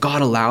like, well,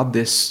 God allowed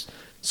this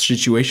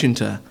situation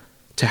to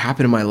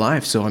happen in my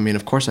life, so I mean,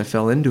 of course I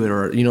fell into it.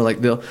 Or, you know,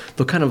 like they'll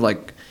kind of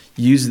like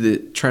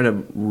try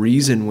to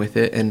reason with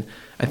it. And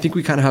I think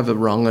we kind of have a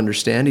wrong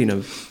understanding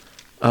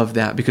of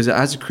that, because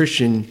as a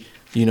Christian,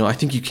 you know, I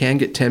think you can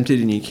get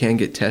tempted and you can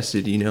get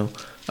tested, you know.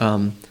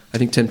 I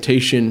think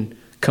temptation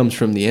comes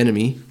from the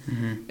enemy,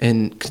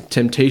 and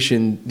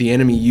temptation, the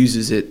enemy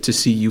uses it to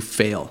see you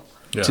fail,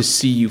 to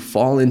see you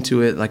fall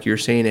into it, like you're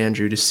saying,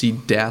 Andrew, to see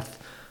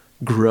death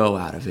grow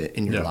out of it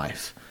in your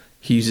life.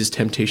 He uses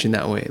temptation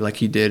that way, like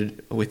he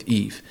did with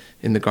Eve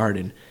in the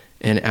garden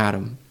and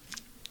Adam.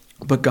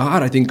 But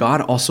God, I think God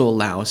also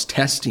allows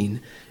testing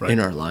in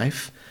our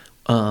life.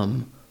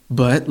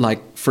 But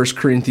like 1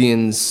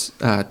 Corinthians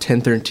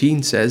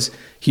 10:13 says,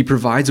 he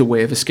provides a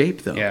way of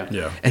escape, though.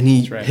 And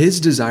his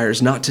desire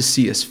is not to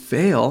see us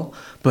fail,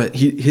 but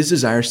his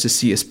desire is to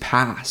see us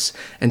pass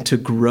and to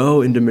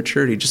grow into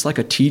maturity. Just like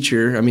a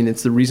teacher, I mean,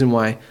 it's the reason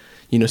why,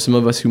 you know, some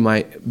of us who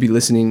might be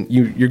listening,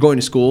 you're going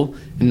to school.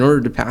 In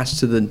order to pass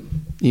to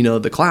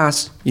the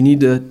class, you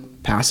need to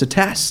pass a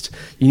test.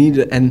 You need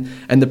to,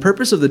 and the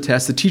purpose of the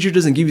test, the teacher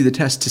doesn't give you the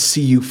test to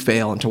see you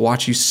fail and to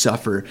watch you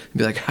suffer and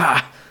be like,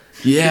 ha,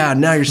 yeah,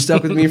 now you're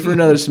stuck with me for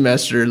another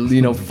semester,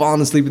 you know,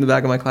 falling asleep in the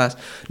back of my class.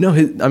 No,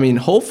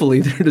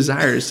 hopefully their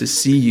desire is to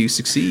see you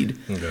succeed.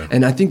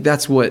 And I think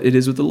that's what it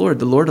is with the Lord.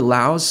 The Lord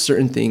allows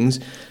certain things,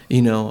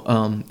 you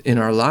know, in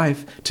our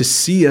life to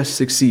see us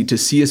succeed, to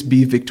see us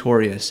be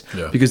victorious,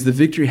 because the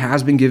victory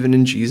has been given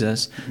in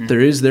Jesus. There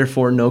is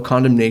therefore no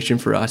condemnation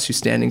for us who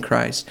stand in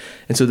Christ.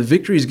 And so the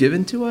victory is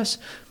given to us,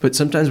 but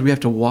sometimes we have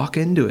to walk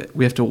into it.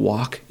 We have to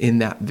walk in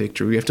that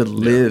victory. We have to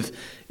live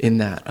in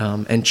that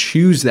and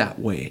choose that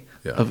way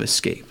of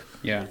escape.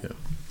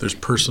 There's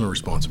personal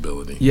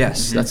responsibility.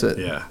 Yes, that's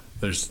it.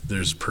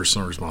 There's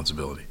personal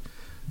responsibility.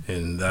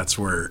 And that's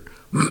where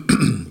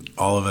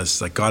all of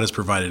us, like, God has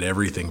provided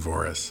everything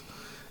for us.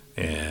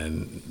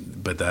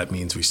 But that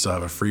means we still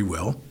have a free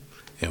will,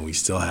 and we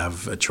still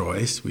have a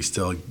choice. We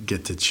still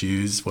get to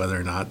choose whether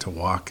or not to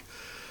walk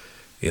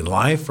in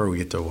life, or we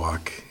get to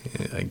walk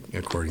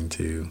according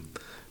to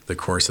the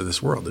course of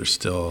this world. There's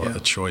still a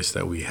choice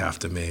that we have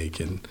to make.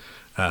 And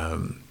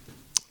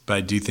but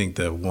I do think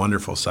the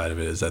wonderful side of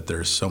it is that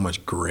there's so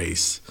much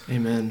grace.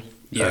 Amen.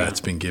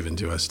 That's been given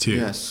to us too.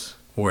 Yes.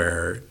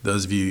 Where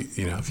those of you,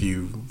 you know, if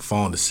you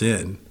fall into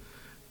sin,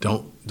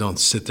 don't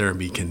sit there and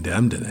be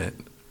condemned in it.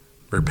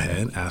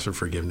 Repent, ask for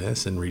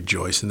forgiveness, and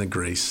rejoice in the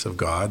grace of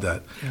God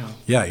that,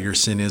 your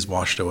sin is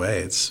washed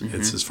away. It's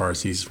as far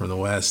as He's from the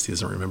west. He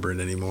doesn't remember it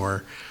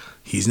anymore.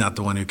 He's not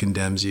the one who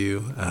condemns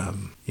you.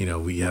 You know,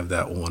 we have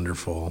that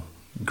wonderful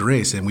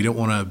grace, and we don't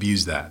want to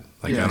abuse that.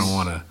 Like, I don't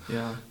want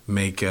to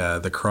make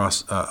the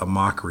cross a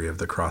mockery of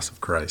the cross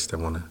of Christ. I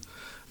want to,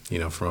 you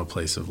know, from a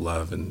place of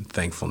love and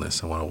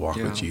thankfulness, I want to walk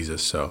with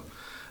Jesus. So,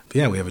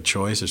 but we have a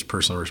choice. There's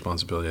personal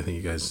responsibility. I think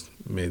you guys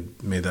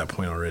made that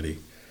point already.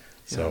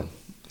 So,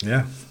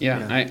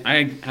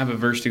 I have a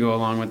verse to go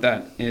along with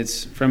that.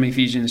 It's from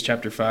Ephesians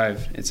chapter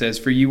 5. It says,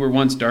 "For you were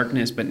once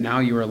darkness, but now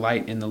you are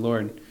light in the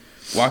Lord.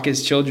 Walk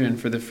as children,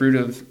 for the fruit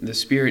of the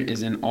Spirit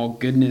is in all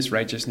goodness,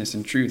 righteousness,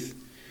 and truth.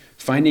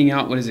 Finding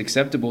out what is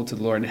acceptable to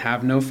the Lord, and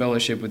have no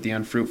fellowship with the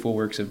unfruitful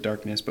works of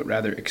darkness, but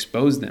rather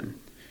expose them.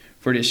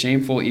 For it is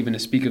shameful even to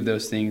speak of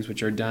those things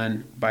which are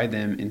done by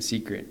them in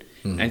secret.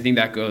 And I think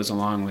that goes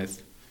along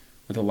with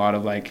a lot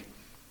of like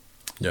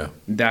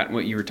that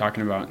what you were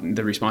talking about,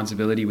 the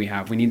responsibility we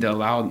have. We need to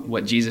allow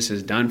what Jesus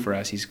has done for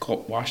us. He's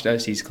washed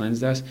us, he's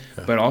cleansed us,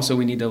 but also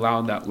we need to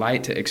allow that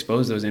light to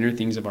expose those inner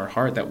things of our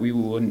heart that we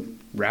would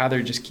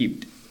rather just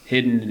keep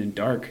hidden and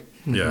dark.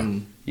 Yeah.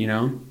 You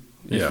know?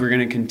 If we're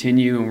going to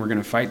continue and we're going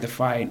to fight the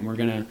fight and we're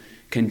going to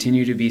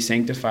continue to be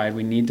sanctified,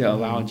 we need to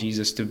allow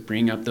Jesus to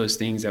bring up those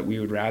things that we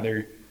would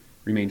rather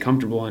remain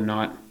comfortable and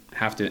not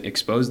have to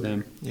expose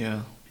them.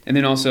 Yeah. And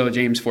then also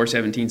James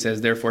 4:17 says,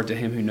 therefore to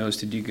him who knows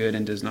to do good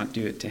and does not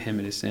do it, to him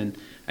it is sin.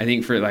 I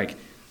think for like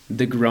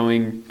the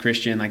growing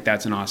Christian, like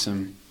that's an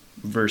awesome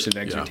verse of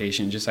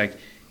exhortation. Just like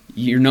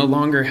you're no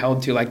longer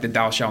held to like the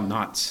thou shalt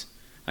nots.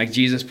 Like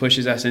Jesus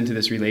pushes us into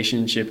this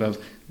relationship of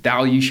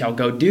thou you shall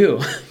go do,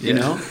 you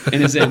know,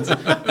 in a sense.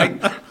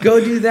 Like, go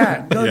do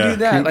that. Go do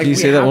that. Like, can you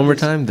say that one more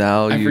time?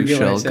 Thou you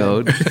shall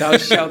go. Thou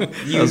shalt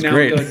you now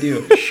great. go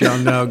do. Shall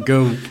now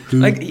go.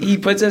 Like, he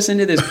puts us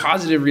into this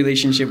positive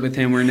relationship with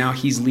him where now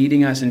he's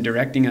leading us and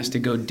directing us to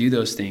go do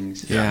those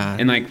things. Yeah.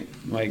 And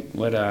like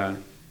what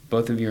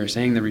both of you are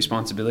saying, the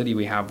responsibility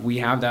we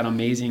have that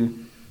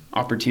amazing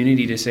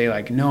opportunity to say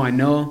like, no, I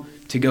know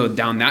to go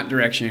down that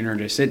direction, or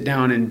to sit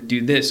down and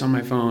do this on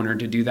my phone, or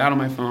to do that on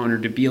my phone, or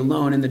to be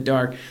alone in the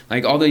dark,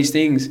 like all these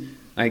things.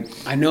 Like,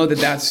 I know that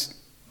that's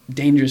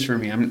dangerous for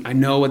me. I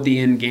know what the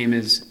end game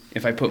is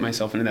if I put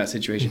myself into that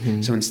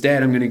situation. So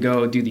instead, I'm going to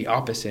go do the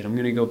opposite. I'm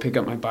going to go pick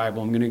up my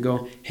Bible. I'm going to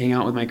go hang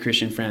out with my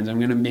Christian friends. I'm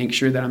going to make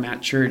sure that I'm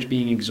at church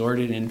being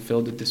exhorted and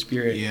filled with the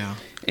Spirit. Yeah.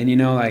 And you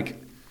know, like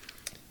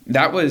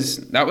that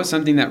was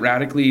something that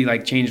radically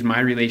like changed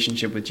my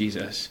relationship with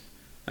Jesus.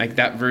 Like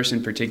that verse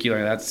in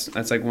particular,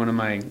 that's like one of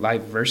my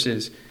life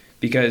verses,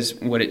 because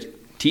what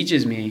it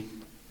teaches me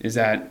is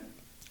that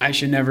I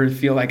should never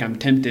feel like I'm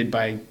tempted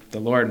by the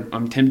Lord.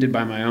 I'm tempted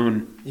by my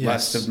own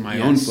lust of my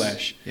own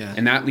flesh. Yeah.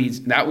 And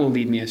that will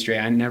lead me astray.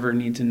 I never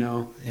need to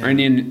know, or I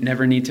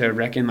never need to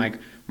reckon like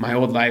my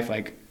old life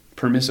like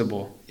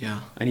permissible.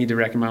 Yeah. I need to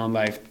reckon my own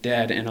life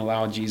dead and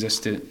allow Jesus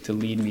to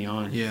lead me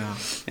on. Yeah.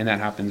 And that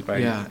happens by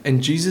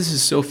And Jesus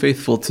is so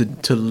faithful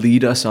to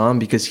lead us on,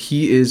 because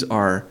he is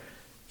our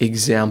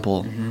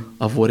example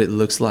of what it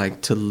looks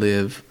like to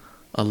live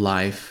a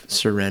life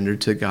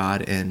surrendered to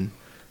God and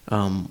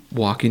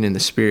walking in the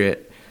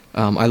Spirit.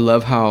 I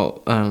love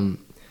how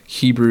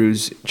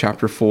Hebrews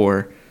chapter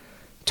 4,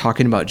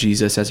 talking about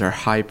Jesus as our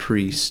high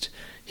priest,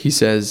 he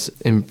says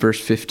in verse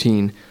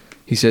 15,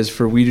 he says,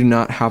 "For we do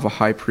not have a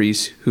high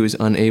priest who is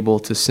unable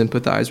to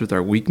sympathize with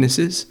our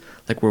weaknesses,"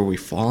 like where we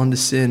fall into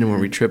sin and where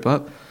we trip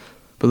up.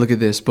 But look at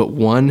this, "but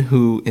one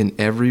who in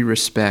every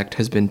respect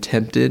has been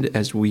tempted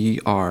as we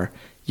are,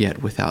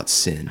 yet without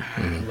sin."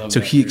 So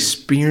he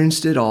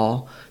experienced it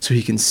all, so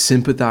he can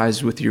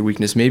sympathize with your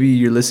weakness. Maybe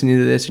you're listening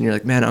to this and you're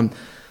like, man,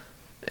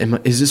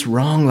 is this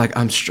wrong? Like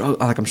I'm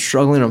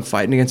struggling, I'm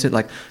fighting against it.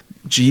 Like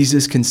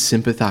Jesus can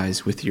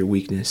sympathize with your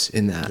weakness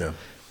in that,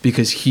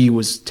 because he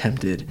was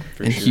tempted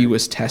he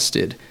was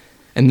tested.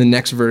 And the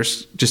next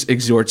verse just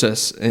exhorts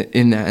us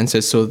in that and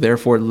says, "So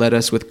therefore let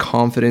us with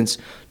confidence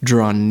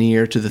draw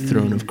near to the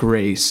throne of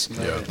grace,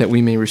 that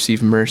we may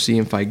receive mercy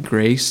and find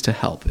grace to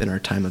help in our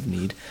time of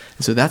need."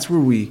 And so that's where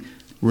we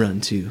run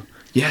to.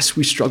 Yes,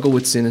 we struggle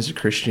with sin as a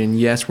Christian.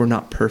 Yes, we're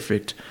not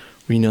perfect.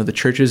 We know the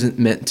church isn't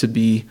meant to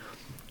be,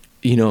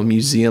 a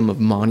museum of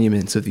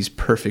monuments of these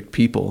perfect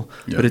people,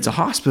 but it's a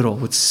hospital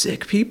with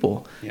sick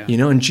people,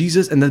 and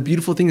Jesus, and the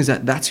beautiful thing is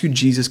that that's who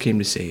Jesus came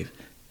to save.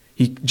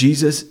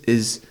 Jesus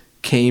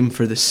came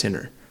for the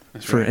sinner.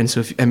 And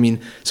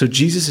so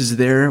Jesus is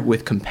there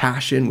with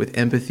compassion, with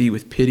empathy,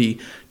 with pity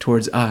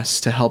towards us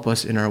to help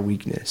us in our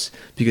weakness,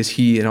 because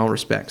he, in all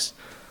respects,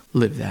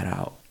 lived that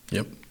out.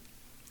 Yep.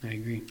 I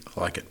agree.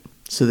 I like it.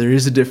 So there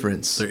is a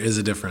difference. There is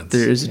a difference.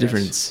 There is a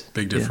difference.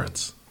 Big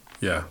difference.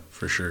 Yeah,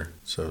 for sure.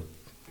 So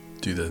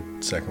do the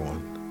second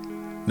one.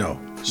 No.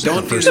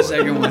 Don't do the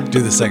second one.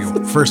 Do the second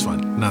one. First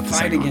one, not the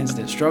second one. Fight against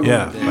it. Struggle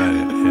with it. Fight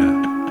it.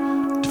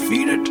 Yeah.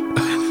 Defeat it.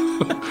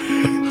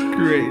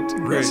 Great.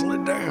 Wrestle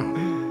it down.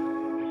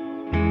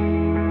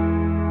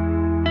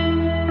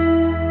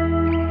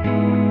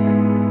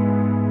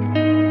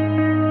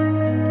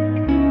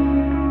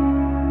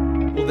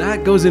 Well,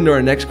 that goes into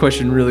our next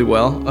question really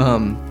well.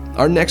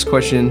 Our next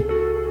question,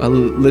 a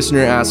listener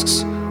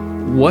asks,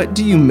 "What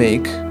do you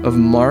make of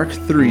Mark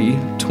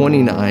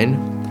 3:29,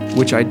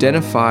 which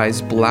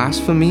identifies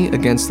blasphemy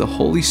against the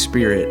Holy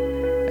Spirit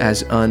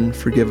as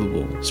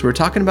unforgivable?" So we're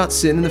talking about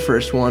sin in the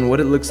first one, what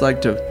it looks like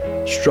to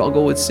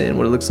struggle with sin,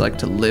 what it looks like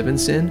to live in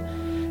sin.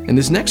 And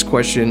this next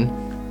question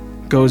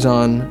goes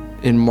on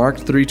in Mark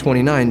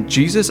 3:29.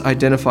 Jesus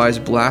identifies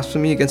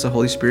blasphemy against the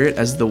Holy Spirit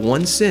as the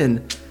one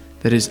sin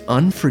that is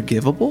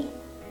unforgivable.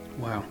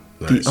 Wow.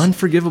 The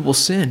unforgivable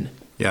sin.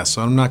 Yeah,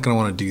 so I'm not going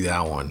to want to do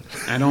that one.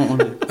 I don't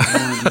want to do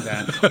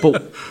that.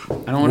 But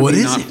I don't want What to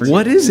be is not it? forgiven.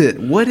 what is it?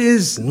 What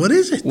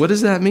is it? What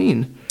does that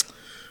mean?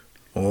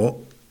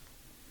 Well,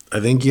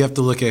 I think you have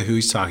to look at who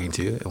he's talking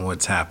to and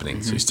what's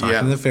happening. So he's talking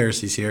Yeah. to the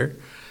Pharisees here.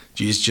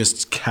 Jesus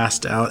just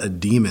cast out a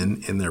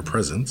demon in their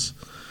presence.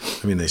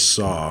 I mean, they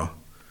saw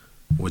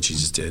what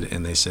Jesus did,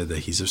 and they said that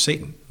he's of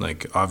Satan.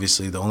 Like,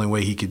 obviously, the only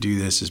way he could do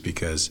this is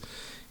because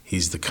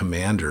he's the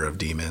commander of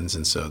demons,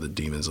 and so the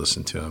demons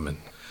listen to him. And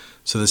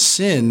so the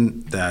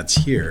sin that's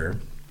here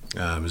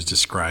is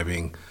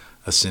describing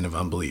a sin of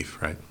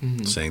unbelief, right?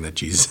 Saying that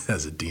Jesus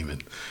has a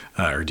demon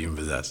or demon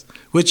possessed,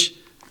 which,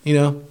 you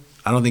know,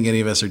 I don't think any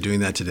of us are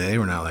doing that today.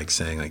 We're not like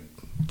saying like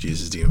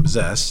Jesus is demon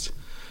possessed.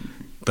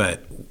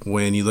 But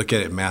when you look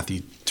at it,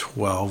 Matthew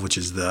 12, which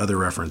is the other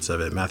reference of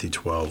it, Matthew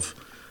 12,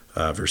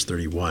 verse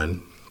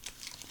 31,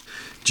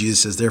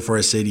 Jesus says, "Therefore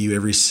I say to you,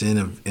 every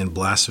sin and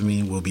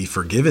blasphemy will be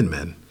forgiven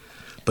men,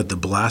 but the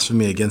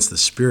blasphemy against the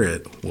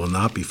Spirit will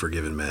not be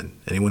forgiven men.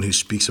 Anyone who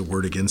speaks a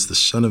word against the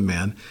Son of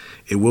Man,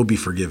 it will be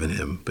forgiven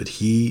him. But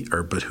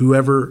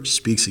whoever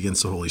speaks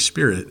against the Holy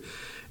Spirit,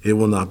 it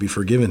will not be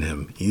forgiven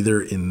him,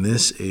 either in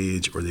this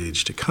age or the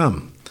age to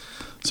come."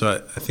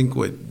 So I think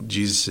what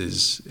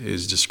Jesus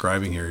is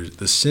describing here,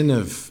 the sin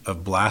of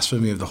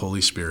blasphemy of the Holy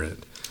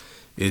Spirit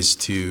is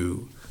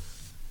to,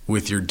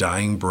 with your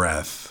dying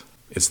breath,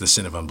 it's the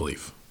sin of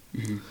unbelief.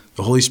 Mm-hmm.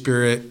 The Holy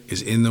Spirit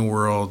is in the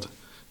world,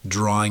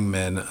 drawing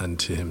men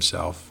unto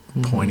himself,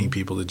 pointing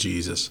people to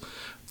Jesus,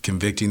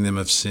 convicting them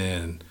of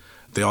sin.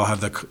 They all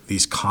have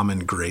these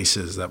common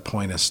graces that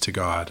point us to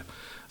God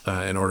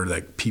in order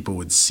that people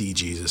would see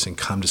Jesus and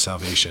come to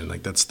salvation.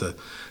 Like that's the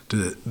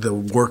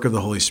work of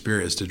the Holy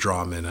Spirit is to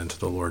draw men unto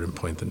the Lord and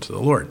point them to the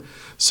Lord.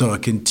 So a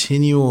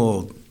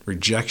continual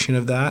rejection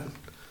of that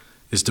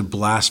is to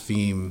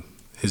blaspheme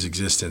his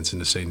existence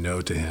and to say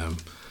no to him.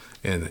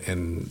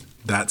 And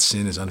that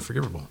sin is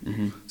unforgivable.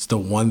 Mm-hmm. It's the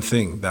one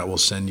thing that will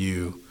send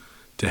you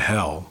to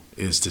hell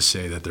is to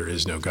say that there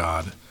is no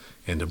God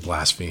and to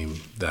blaspheme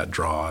that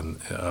draw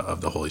of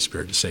the Holy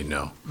Spirit, to say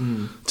no.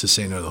 To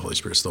say no to the Holy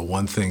Spirit. It's the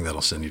one thing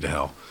that'll send you to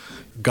hell.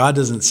 God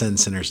doesn't send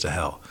sinners to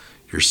hell.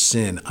 Your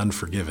sin,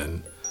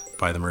 unforgiven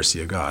by the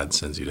mercy of God,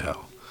 sends you to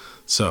hell.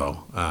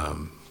 So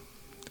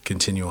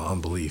continual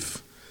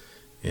unbelief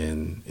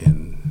in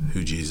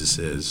who Jesus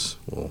is,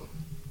 well,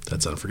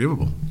 that's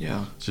unforgivable.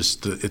 Yeah.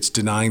 It's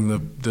denying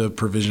the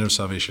provision of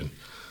salvation.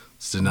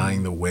 It's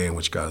denying the way in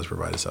which God has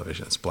provided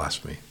salvation. It's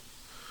blasphemy.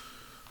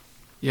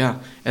 Yeah,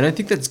 and I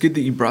think that's good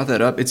that you brought that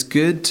up. It's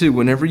good to,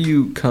 whenever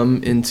you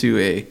come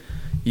into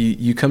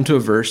you come to a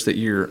verse that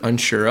you're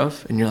unsure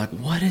of, and you're like,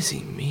 what does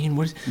he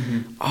mean?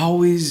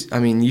 Always, I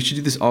mean, you should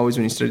do this always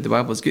when you study the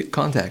Bible, is get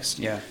context.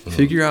 Yeah.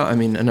 Figure out, I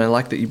mean, and I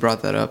like that you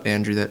brought that up,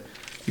 Andrew, that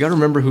you got to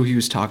remember who he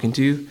was talking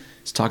to.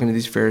 He's talking to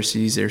these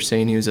Pharisees. They're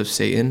saying he was of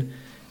Satan.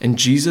 And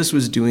Jesus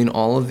was doing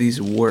all of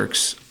these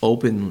works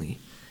openly.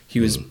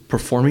 He was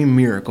performing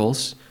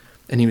miracles,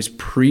 and he was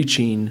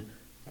preaching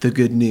the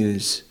good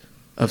news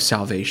of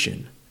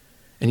salvation.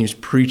 And he was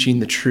preaching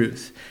the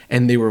truth.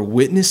 And they were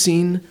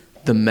witnessing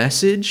the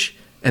message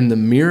and the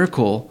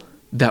miracle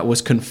that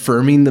was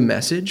confirming the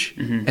message,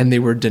 and they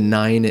were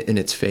denying it in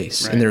its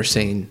face. Right. And they were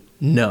saying,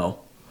 no.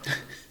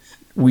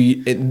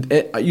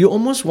 You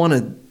almost want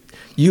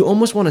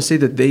to say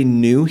that they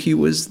knew he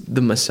was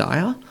the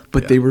Messiah,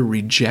 but they were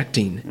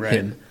rejecting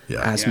him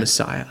as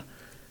Messiah.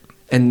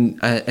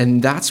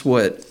 And that's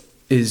what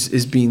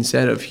is being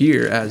said of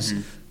here as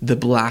the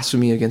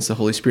blasphemy against the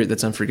Holy Spirit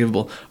that's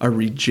unforgivable, a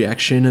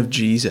rejection of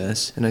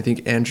Jesus. And I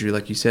think, Andrew,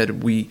 like you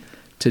said,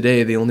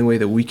 today, the only way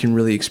that we can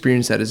really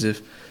experience that is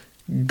if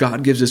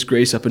God gives us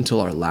grace up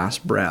until our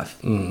last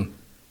breath.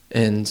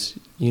 And,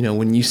 you know,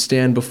 when you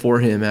stand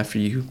before him after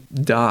you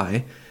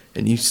die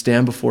and you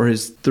stand before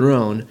his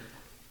throne,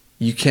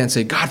 you can't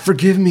say, God,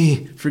 forgive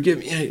me.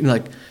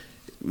 Like,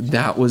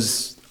 that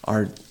was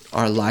our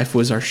life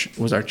was our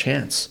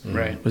chance.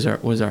 Right. Was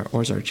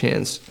our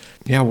chance.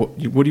 Yeah. What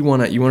do you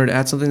want to? You wanted to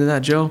add something to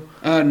that, Joe?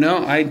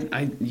 No.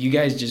 You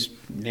guys just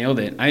nailed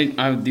it.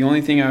 The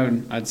only thing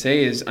I'd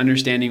say is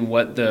understanding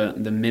what the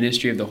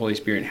ministry of the Holy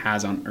Spirit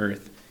has on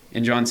earth.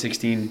 And John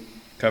 16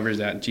 covers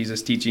that.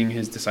 Jesus teaching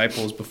his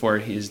disciples before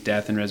his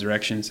death and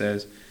resurrection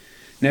says,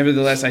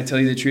 "Nevertheless, I tell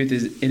you the truth,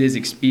 it is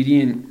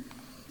expedient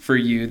for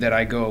you that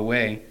I go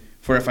away.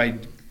 For if I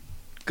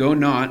go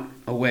not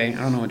away,"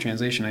 I don't know what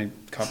translation I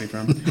copied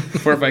from.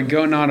 "For if I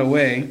go not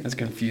away," that's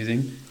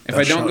confusing. "If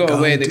I don't go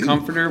away, the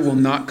Comforter will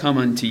not come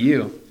unto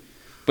you.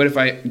 But if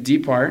I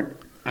depart,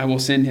 I will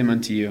send him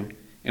unto you.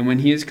 And when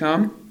he is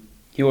come,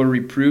 he will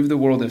reprove the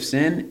world of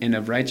sin and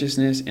of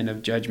righteousness and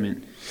of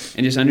judgment."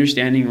 And just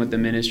understanding what the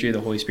ministry of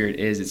the Holy Spirit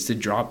is, it's to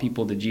draw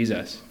people to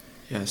Jesus.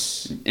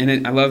 Yes.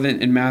 And I love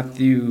it in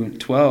Matthew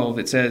 12,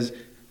 it says,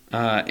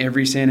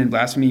 every sin and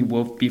blasphemy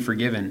will be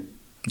forgiven.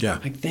 Yeah.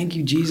 Like, thank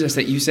you, Jesus,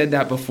 that you said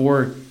that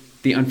before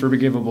the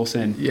unforgivable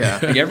sin. Yeah.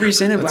 Like, every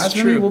sin and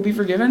blasphemy true. will be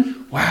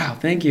forgiven? Wow,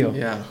 thank you.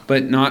 Yeah.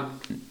 But not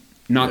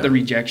the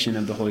rejection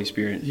of the Holy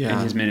Spirit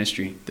and his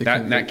ministry.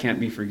 That can't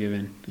be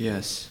forgiven.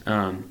 Yes.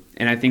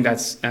 And I think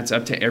that's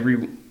up to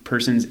every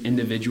person's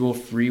individual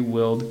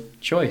free-willed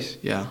choice.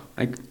 Yeah.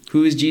 Like,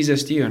 who is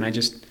Jesus to you? And I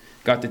just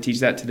got to teach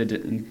that to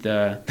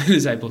the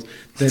disciples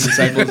in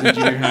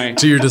junior high.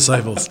 To your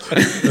disciples.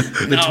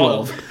 The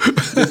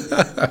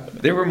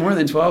 12. There were more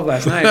than 12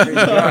 last night. Praise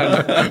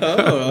God.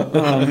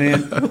 Oh,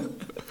 man.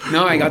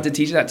 No, I got to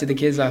teach that to the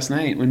kids last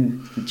night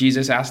when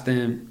Jesus asked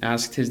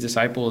his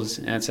disciples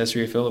at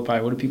Caesarea Philippi,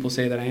 what do people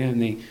say that I am?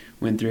 They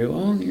went through,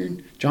 oh, you're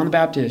John the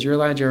Baptist, you're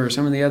Elijah, or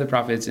some of the other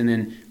prophets. And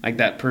then like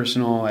that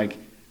personal, like,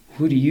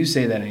 who do you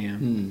say that I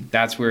am?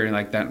 That's where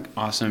like that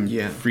awesome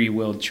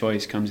free-willed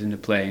choice comes into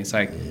play. It's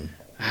like,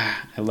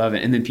 I love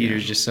it. And then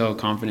Peter's just so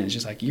confident. It's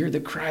just like, you're the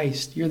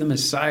Christ, you're the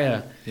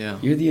Messiah,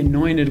 you're the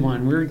anointed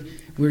one.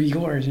 We're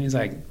yours. And he's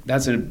like,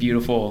 that's a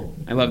beautiful,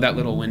 I love that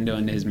little window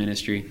into his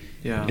ministry.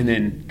 Yeah. And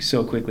then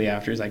so quickly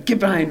after, he's like, get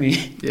behind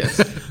me.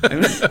 Yes.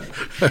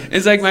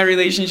 It's like my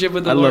relationship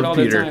with the Lord all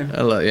Peter. the time.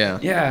 I love, yeah.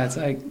 Yeah, it's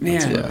like,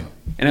 man.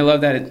 And I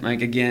love that,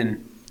 like,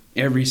 again,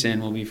 every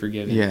sin will be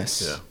forgiven.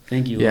 Yes. Yeah.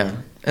 Thank you, Lord. Yeah.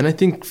 And I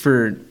think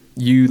for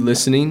you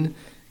listening,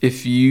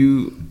 if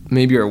you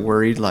maybe are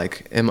worried,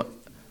 Andrew,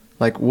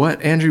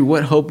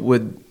 what hope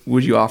would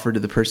you offer to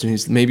the person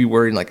who's maybe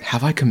worried, like,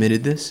 have I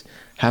committed this?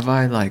 Have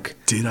I, like...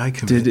 Did I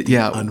commit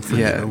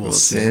unforgivable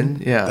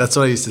sin? Yeah. That's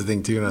what I used to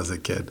think, too, when I was a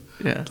kid.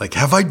 Yeah. Like,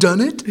 have I done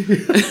it?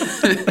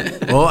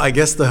 Well, I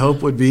guess the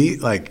hope would be,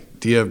 like,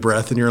 do you have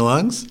breath in your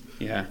lungs?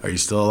 Yeah. Are you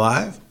still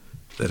alive?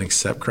 Then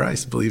accept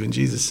Christ, believe in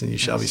Jesus, and you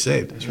shall be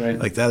saved. That's right.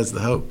 Like, that is the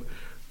hope.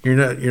 You're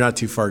not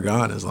too far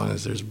gone as long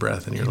as there's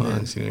breath in your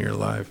lungs. You know, you're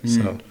alive.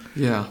 So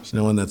there's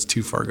no one that's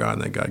too far gone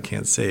that God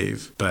can't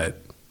save.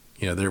 But,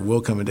 you know, there will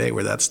come a day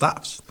where that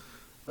stops.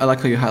 I like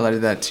how you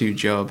highlighted that too,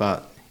 Joe,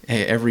 about,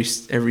 hey, every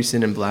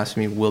sin and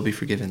blasphemy will be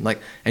forgiven.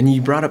 Like, and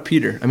you brought up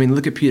Peter. I mean,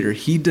 look at Peter.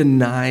 He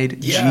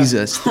denied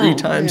Jesus 3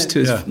 times to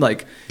his,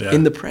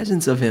 in the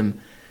presence of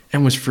him,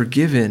 and was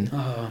forgiven.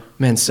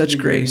 Man, such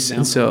grace.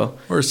 And so,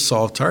 or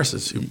Saul of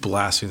Tarsus, who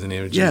blasphemed the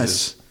name of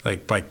Jesus,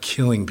 like by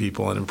killing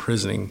people and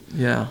imprisoning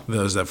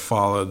those that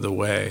followed the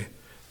way,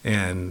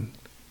 and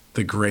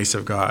the grace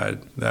of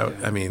God.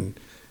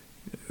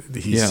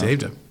 He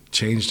saved him,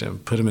 changed him,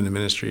 put him into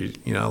ministry.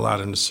 You know,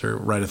 allowed him to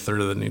write a third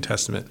of the New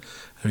Testament.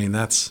 I mean,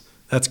 that's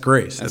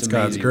grace. That's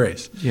God's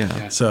grace.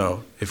 Yeah.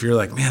 So if you're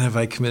like, man, have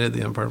I committed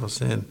the unpardonable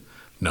sin?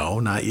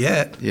 No, not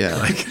yet. Yeah.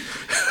 Like,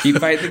 keep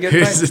fighting the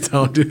good fight.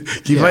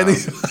 Keep fighting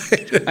the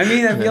fight. I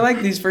mean, I feel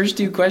like these first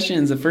 2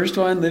 questions, the first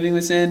one, living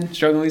with sin,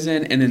 struggling with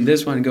sin, and then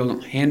this one go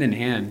hand in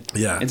hand.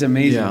 Yeah. It's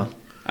amazing. Yeah.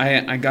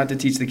 I got to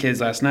teach the kids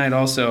last night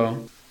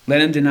also.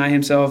 Let him deny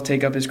himself,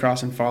 take up his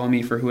cross, and follow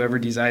me. For whoever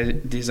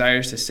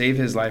desires to save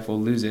his life will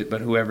lose it,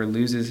 but whoever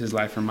loses his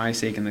life for my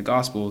sake and the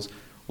gospel's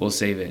will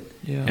save it.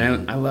 Yeah.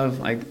 And I love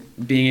like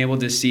being able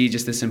to see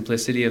just the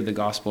simplicity of the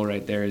gospel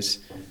right there. It's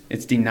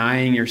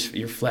denying your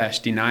flesh,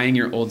 denying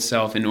your old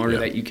self in order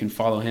that you can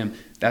follow him.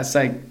 That's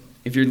like,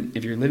 if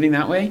you're living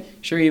that way,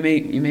 sure, you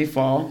may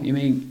fall, you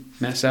may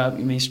mess up,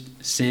 you may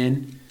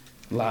sin,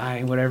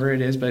 lie, whatever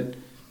it is, but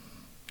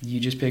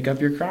you just pick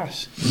up your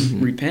cross,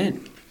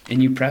 repent,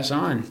 and you press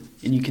on,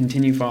 and you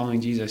continue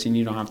following Jesus, and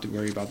you don't have to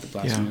worry about the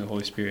blasphemy of the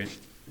Holy Spirit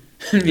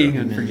being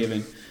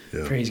unforgiven.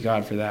 Yeah. Praise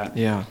God for that.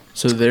 Yeah.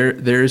 So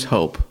there's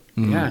hope.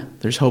 Yeah.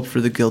 There's hope for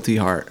the guilty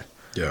heart.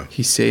 Yeah.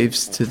 He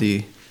saves to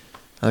the,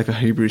 I like how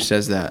Hebrews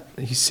says that.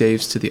 He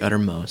saves to the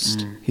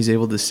uttermost. He's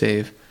able to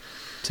save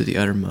to the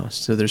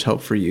uttermost. So there's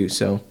hope for you.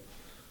 So,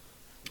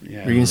 are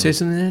you going to say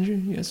something, Andrew?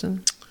 You got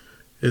something?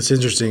 It's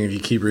interesting if you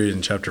keep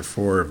reading chapter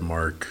 4 of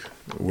Mark,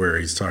 where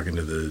he's talking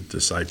to the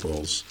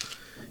disciples.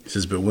 He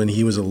says, but when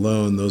he was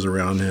alone, those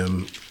around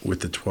him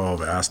with the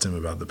 12 asked him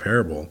about the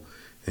parable.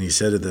 And he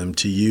said to them,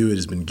 to you it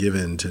has been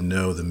given to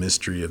know the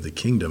mystery of the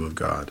kingdom of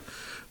God.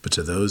 But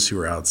to those who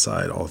are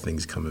outside, all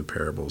things come in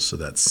parables, so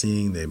that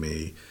seeing they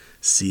may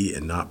see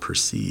and not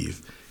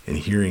perceive, and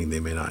hearing they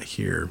may not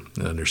hear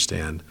and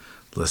understand,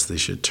 lest they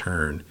should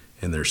turn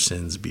and their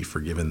sins be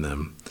forgiven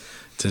them.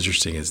 It's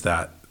interesting is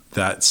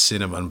that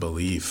sin of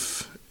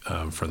unbelief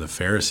from the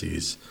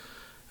Pharisees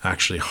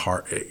actually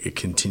it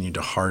continued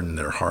to harden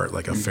their heart,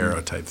 like a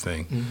Pharaoh type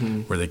thing,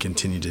 where they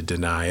continued to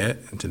deny it,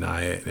 and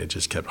it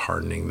just kept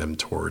hardening them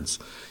towards,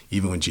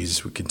 even when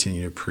Jesus would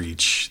continue to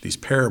preach these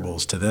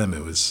parables to them,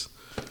 it was,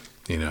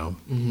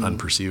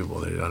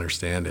 unperceivable. They didn't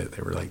understand it.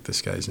 They were like,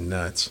 this guy's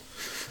nuts.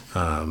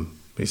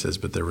 He says,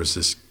 but there was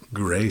this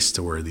grace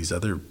to where these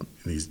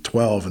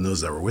 12 and those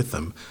that were with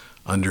them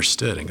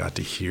understood and got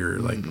to hear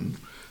like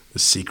the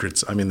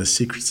secrets and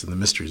the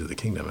mysteries of the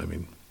kingdom. I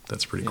mean,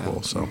 that's pretty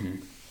cool. So.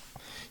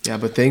 Yeah,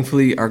 but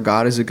thankfully our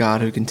God is a God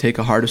who can take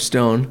a heart of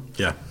stone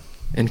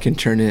and can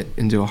turn it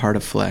into a heart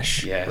of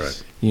flesh.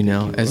 Yes.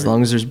 Right. As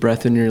long as there's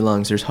breath in your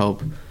lungs, there's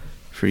hope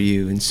for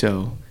you. And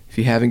so if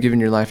you haven't given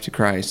your life to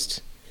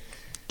Christ,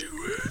 do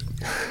it.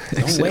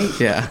 Don't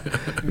wait. Yeah.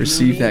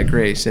 Receive that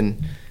grace.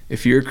 And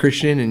if you're a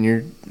Christian and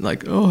you're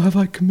like, oh, have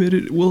I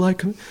committed? Will I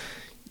commit?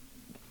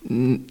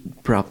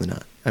 Probably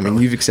not. I mean,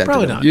 you've accepted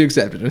probably him. not. You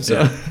accepted him.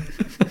 So.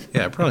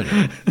 Yeah, probably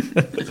not.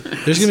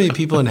 There's going to be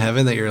people in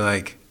heaven that you're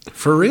like,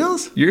 for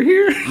reals? You're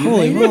here?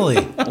 Holy moly.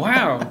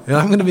 Wow. And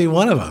I'm going to be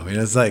one of them.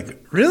 It's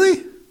like,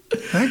 really?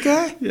 That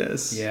guy?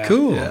 Yes. Yeah.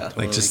 Cool. Yeah.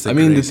 Like just I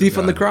mean, the grace of thief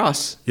on the God.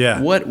 cross.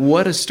 Yeah.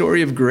 What a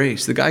story of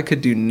grace. The guy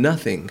could do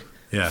nothing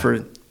Yeah.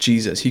 for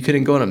Jesus. He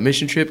couldn't go on a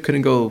mission trip,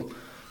 couldn't go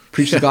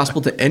preach the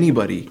gospel to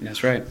anybody.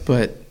 That's right.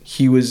 But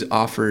he was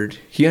offered.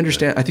 I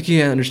think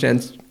he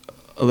understands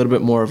a little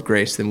bit more of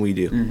grace than we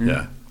do. Mm-hmm.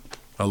 Yeah.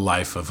 A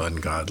life of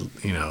ungodly,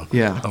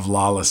 Yeah. of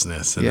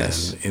lawlessness and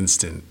Yes. then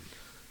instant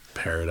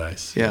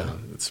paradise. Yeah.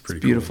 It's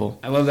pretty Beautiful.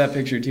 I love that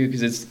picture too,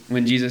 because it's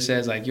when Jesus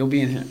says like, "You'll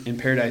be in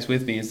paradise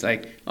with me." It's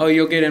like, oh,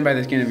 you'll get in by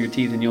the skin of your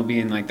teeth, and you'll be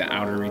in like the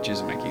outer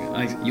reaches of my kingdom.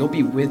 Like you'll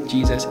be with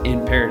Jesus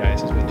in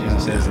paradise, is what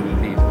Jesus says to the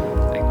thief.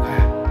 It's like,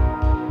 wow.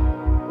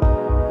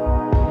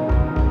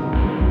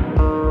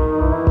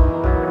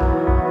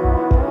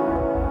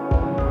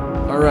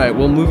 All right.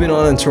 Well, moving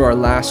on into our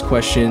last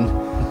question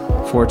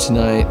for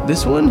tonight.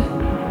 This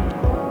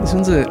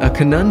one's a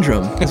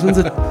conundrum. This one's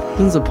a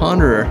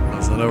ponderer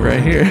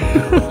right here.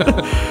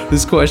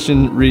 This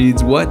question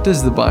reads, what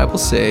does the Bible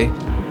say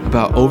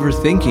about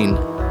overthinking,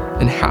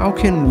 and how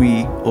can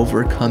we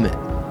overcome it?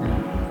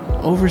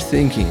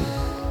 Overthinking.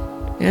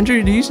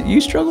 Andrew, do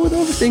you struggle with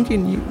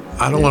overthinking?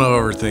 I don't want to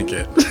overthink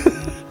it.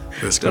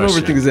 This Don't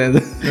question. overthink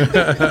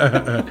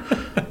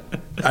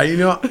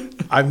Xander.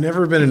 I've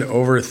never been an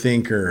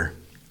overthinker.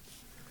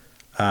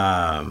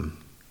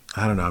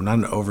 I don't know. I'm not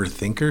an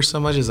overthinker so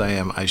much as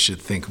I should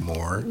think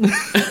more.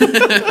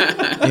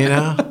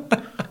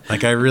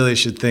 Like I really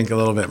should think a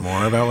little bit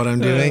more about what I'm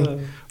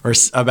doing or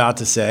about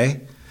to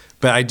say.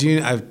 But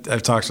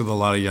I've talked with a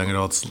lot of young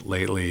adults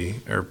lately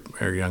or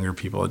younger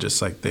people,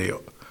 just like they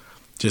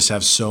just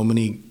have so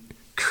many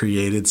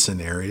created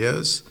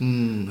scenarios,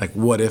 like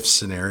what if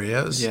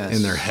scenarios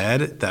in their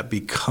head that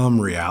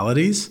become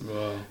realities.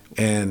 Whoa.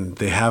 And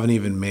they haven't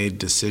even made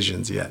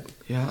decisions yet.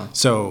 Yeah.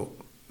 So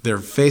they're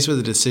faced with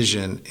a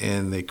decision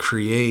and they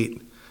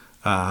create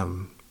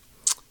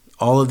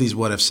all of these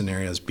what if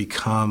scenarios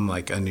become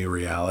like a new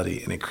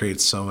reality, and it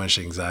creates so much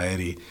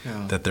anxiety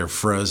that they're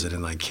frozen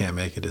and like can't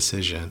make a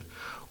decision,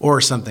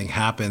 or something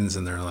happens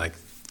and they're like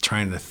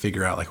trying to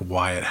figure out like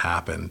why it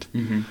happened.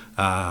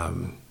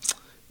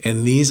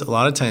 And a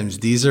lot of times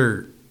these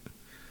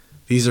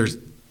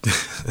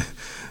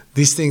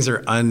things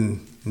are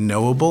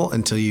unknowable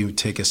until you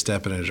take a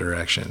step in a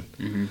direction.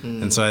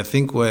 And so I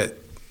think what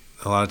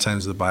a lot of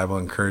times the Bible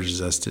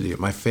encourages us to do,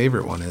 my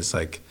favorite one is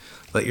like,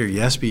 let your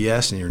yes be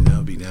yes and your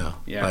no be no.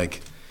 Yeah.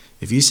 Like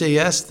if you say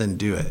yes, then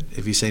do it.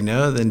 If you say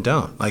no, then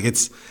don't. Like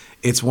it's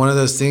one of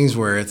those things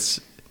where it's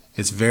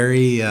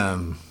very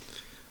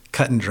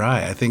cut and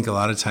dry. I think a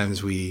lot of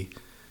times we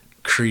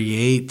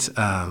create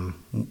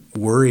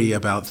worry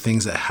about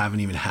things that haven't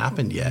even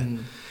happened yet.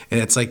 And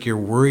it's like you're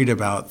worried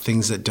about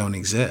things that don't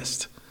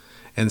exist.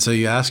 And so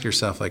you ask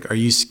yourself, like, are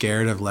you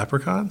scared of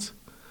leprechauns?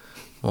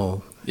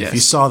 Well, if you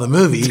saw the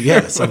movie,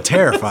 yes, I'm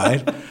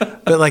terrified.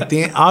 But like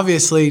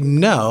obviously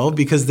no,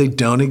 because they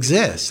don't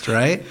exist,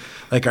 right?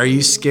 Like, are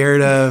you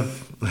scared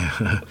of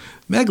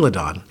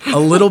Megalodon? A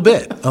little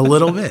bit.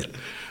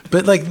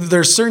 But like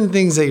there's certain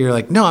things that you're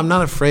like, no, I'm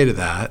not afraid of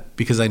that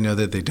because I know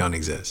that they don't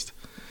exist.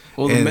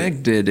 Well, the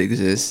Meg did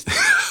exist.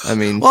 I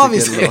mean, Well, to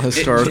get a obviously, little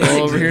historical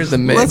over here, the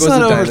Meg Let's was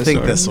not a overthink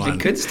dinosaur. this one. It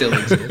could still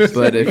exist.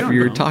 But if don't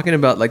you're know. talking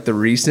about like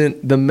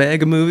the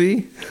Meg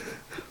movie,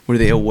 where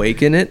they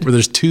awaken it, Where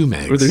there's two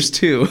Megs. where there's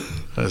two.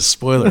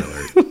 Spoiler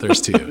alert. There's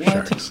two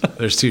sharks.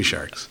 There's two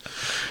sharks.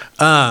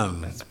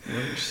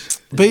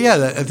 But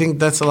yeah, I think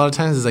that's a lot of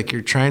times is like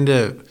you're trying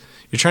to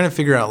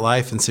figure out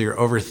life, and so you're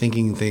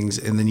overthinking things,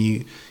 and then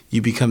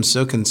you become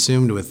so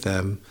consumed with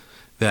them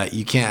that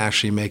you can't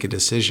actually make a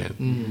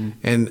decision.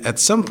 And at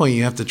some point,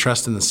 you have to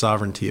trust in the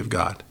sovereignty of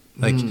God.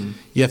 Like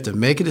you have to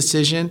make a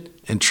decision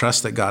and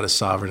trust that God is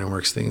sovereign and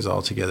works things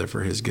all together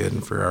for His good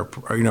and for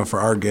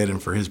our good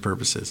and for His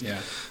purposes. Yeah.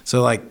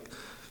 So like,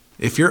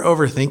 if you're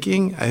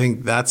overthinking, I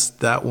think that's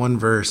that one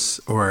verse,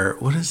 or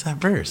what is that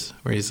verse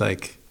where He's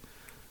like,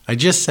 I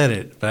just said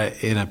it,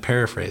 but in a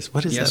paraphrase.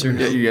 What is Yes that? or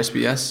verse? no? Your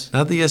SBS?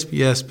 Not the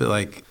SBS, but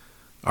like,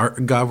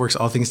 God works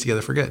all things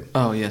together for good.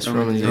 Oh, yes,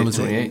 Romans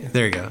 8:28.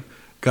 There you go.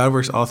 God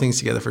works all things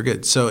together for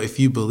good. So if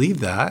you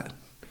believe that,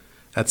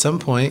 at some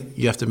point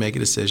you have to make a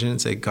decision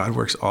and say, God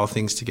works all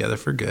things together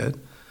for good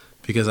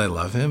because I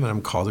love Him and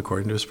I'm called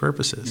according to His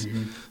purposes.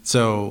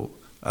 So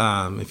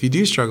if you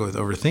do struggle with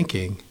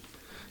overthinking,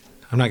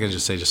 I'm not going to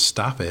just say just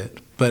stop it,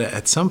 but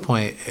at some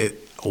point,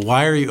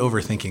 why are you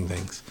overthinking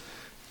things?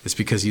 It's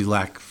because you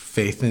lack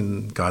faith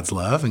in God's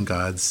love and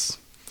God's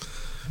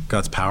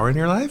power in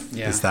your life?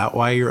 Yeah. Is that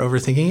why you're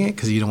overthinking it?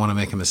 Because you don't want to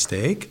make a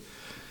mistake?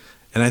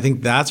 And I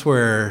think that's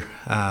where,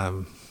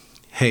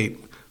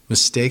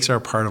 mistakes are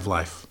a part of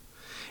life.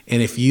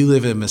 And if you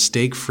live a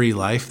mistake-free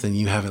life, then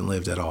you haven't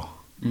lived at all.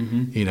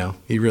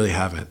 You really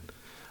haven't.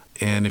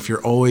 And if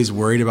you're always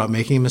worried about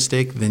making a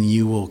mistake, then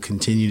you will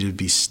continue to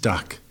be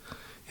stuck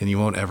and you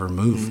won't ever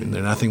move. And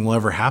nothing will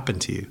ever happen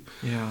to you,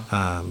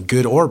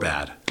 good or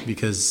bad,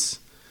 because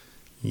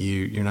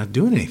you're not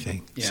doing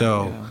anything. Yeah.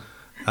 So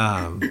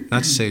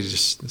not to say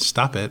just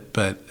stop it,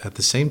 but at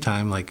the same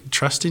time, like,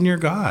 trust in your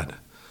God.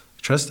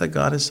 Trust that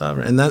God is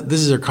sovereign. And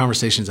these are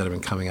conversations that have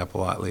been coming up a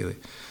lot lately.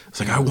 It's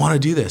like, I want to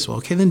do this. Well,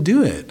 okay, then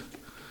do it.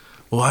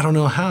 Well, I don't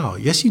know how.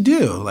 Yes, you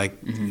do. Like,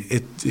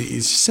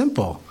 it's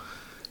simple.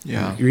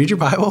 Yeah. You read your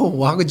Bible,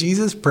 walk with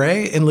Jesus,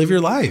 pray, and live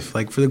your life,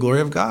 like, for the glory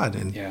of God.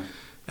 And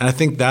I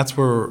think that's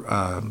where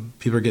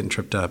people are getting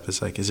tripped up.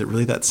 It's like, is it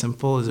really that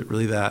simple? Is it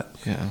really that?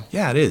 Yeah.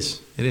 Yeah, it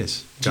is. It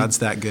is. God's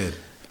that good.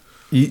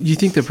 You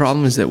think the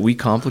problem is that we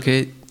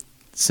complicate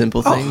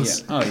simple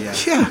things?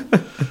 Yeah,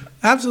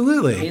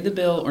 absolutely. Pay the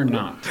bill or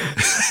not.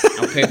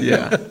 I'll pay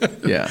the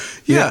bill.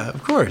 Yeah,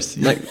 of course.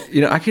 Like,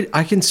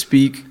 I can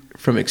speak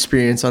from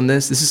experience on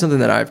this. This is something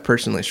that I've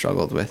personally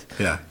struggled with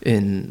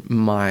in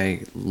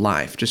my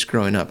life, just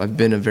growing up. I've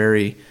been a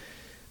very,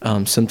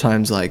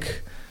 sometimes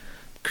like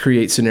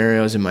create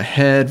scenarios in my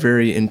head,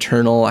 very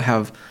internal. I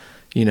have,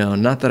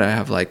 not that I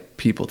have like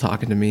people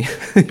talking to me,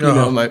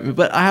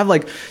 but I have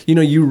like,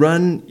 you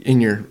run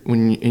in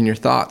your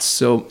thoughts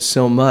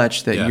so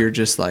much that you're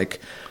just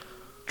like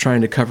trying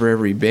to cover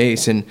every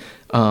base, and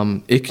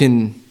it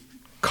can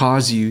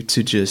cause you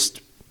to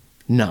just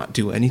not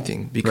do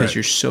anything because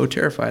you're so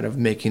terrified of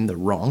making the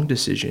wrong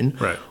decision,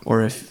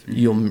 or if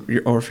you're going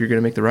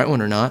to make the right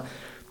one or not.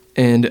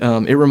 And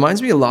it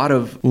reminds me a lot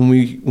of when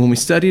we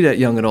studied at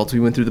Young Adults. We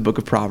went through the book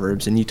of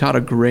Proverbs, and you taught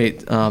a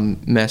great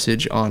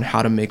message on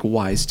how to make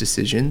wise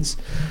decisions.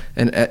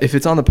 And if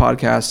it's on the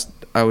podcast,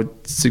 I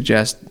would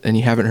suggest, and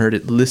you haven't heard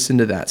it, listen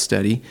to that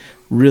study.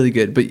 Really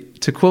good.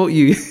 But to quote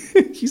you,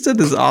 you said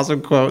this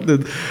awesome quote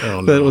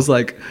that was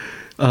like,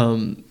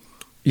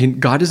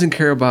 God doesn't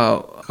care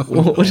about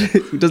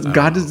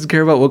God doesn't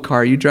care about what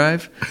car you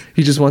drive.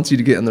 He just wants you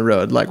to get on the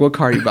road. Like what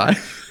car you buy.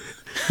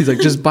 He's like,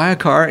 just buy a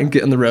car and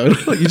get on the road.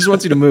 He just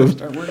wants you to move.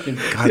 Start working.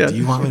 God, do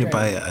you want me to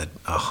buy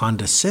a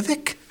Honda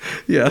Civic?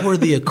 Yeah. Or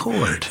the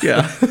Accord?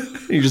 Yeah.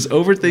 You just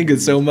overthink it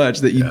so much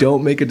that you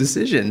don't make a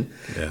decision,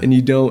 and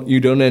you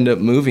don't end up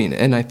moving.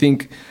 And I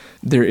think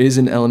there is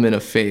an element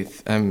of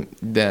faith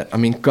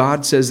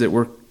God says that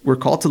we're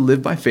called to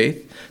live by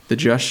faith. The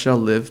just shall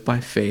live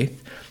by faith.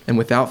 And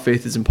without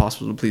faith, it's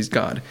impossible to please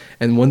God.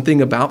 And one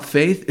thing about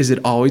faith is it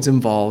always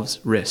involves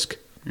risk.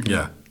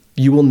 Yeah.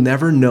 You will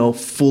never know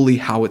fully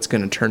how it's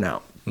going to turn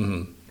out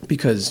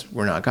because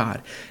we're not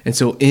God. And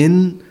so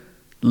in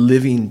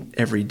living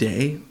every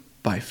day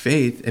by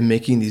faith and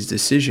making these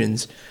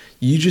decisions,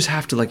 you just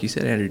have to, like you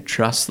said, Andrew,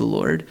 trust the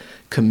Lord,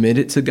 commit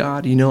it to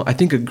God. I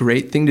think a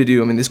great thing to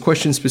do, this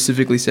question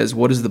specifically says,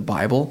 what does the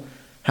Bible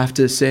have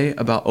to say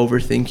about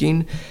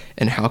overthinking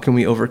and how can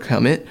we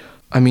overcome it?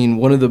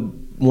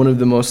 One of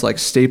the most like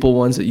staple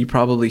ones that you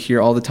probably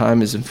hear all the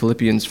time is in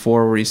Philippians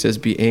 4, where he says,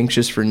 be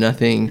anxious for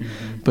nothing,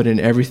 but in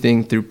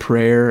everything through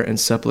prayer and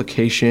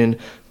supplication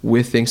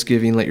with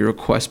thanksgiving, let your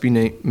requests be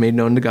made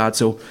known to God.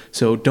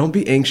 So don't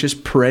be anxious,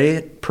 pray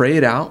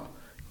it out,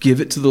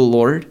 give it to the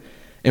Lord.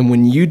 And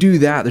when you do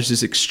that, there's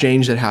this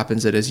exchange that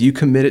happens that as you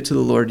commit it to the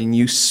Lord and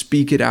you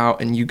speak it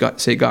out and you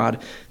say, God,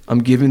 I'm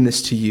giving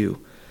this to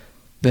you.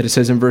 That it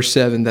says in verse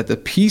 7 that the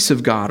peace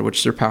of God,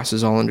 which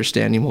surpasses all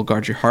understanding, will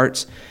guard your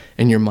hearts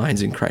and your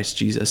minds in Christ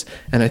Jesus.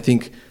 And I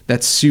think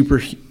that's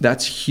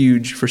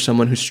huge for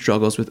someone who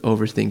struggles with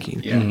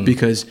overthinking.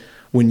 Because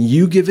when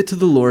you give it to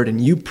the Lord and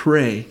you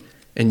pray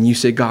and you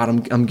say,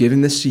 God, I'm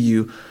giving this to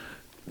you,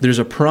 there's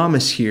a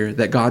promise here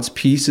that God's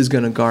peace is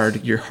going to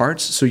guard your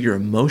hearts. So your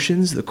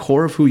emotions, the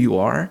core of who you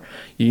are,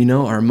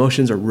 our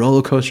emotions are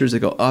roller coasters that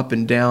go up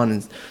and down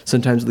and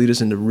sometimes lead us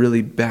into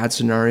really bad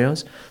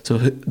scenarios. So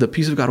the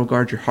peace of God will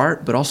guard your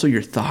heart, but also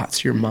your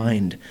thoughts, your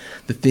mind,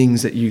 the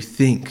things that you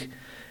think.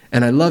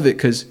 And I love it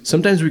because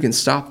sometimes we can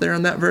stop there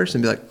on that verse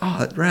and be like, oh,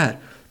 that's rad.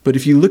 But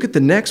if you look at the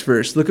next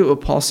verse, look at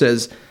what Paul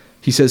says.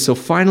 He says, so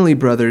finally,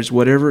 brothers,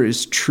 whatever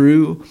is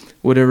true,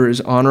 whatever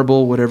is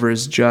honorable, whatever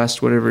is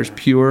just, whatever is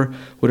pure,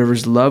 whatever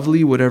is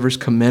lovely, whatever is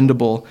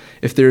commendable,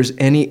 if there is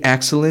any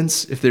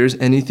excellence, if there is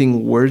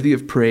anything worthy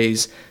of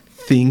praise,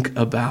 think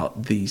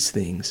about these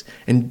things.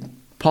 And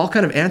Paul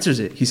kind of answers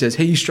it. He says,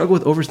 hey, you struggle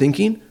with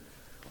overthinking?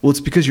 Well, it's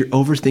because you're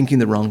overthinking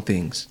the wrong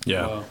things.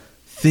 Yeah. Wow.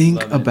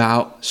 Think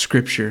about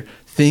Scripture.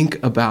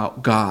 Think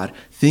about God.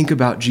 Think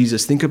about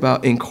Jesus. Think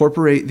about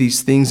incorporate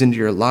these things into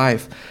your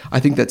life. I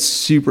think that's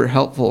super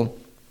helpful,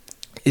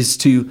 is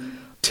to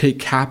take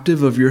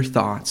captive of your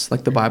thoughts,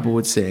 like the Bible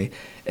would say,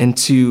 and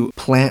to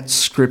plant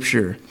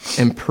Scripture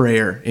and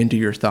prayer into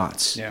your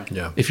thoughts.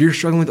 Yeah. If you're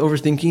struggling with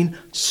overthinking,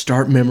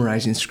 start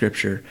memorizing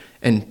Scripture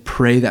and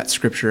pray that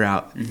Scripture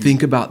out.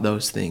 Think about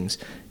those things.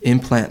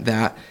 Implant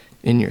that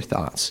in your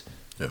thoughts.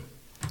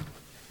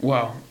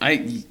 Wow,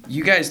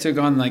 you guys took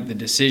on like the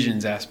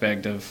decisions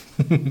aspect of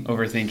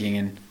overthinking,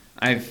 and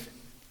I've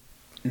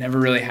never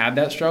really had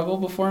that struggle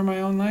before in my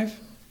own life.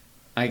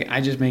 I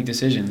just make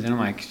decisions, and I'm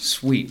like,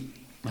 sweet,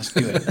 let's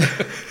do it.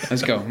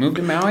 Let's go. Move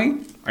to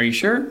Maui? Are you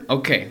sure?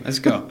 Okay, let's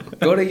go.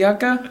 Go to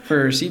Yucca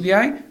for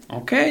CBI?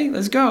 Okay,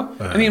 let's go.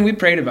 We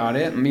prayed about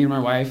it, me and my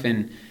wife,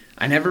 and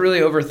I never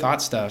really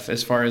overthought stuff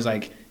as far as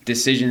like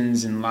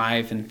decisions in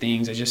life and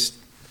things.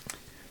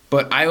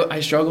 But I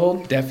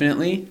struggled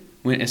definitely.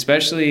 When,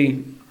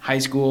 especially high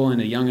school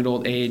and a young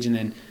adult age, and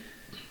then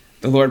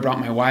the Lord brought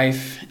my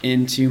wife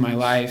into my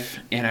life,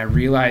 and I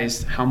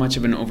realized how much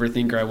of an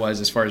overthinker I was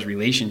as far as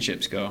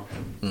relationships go,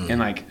 and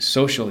like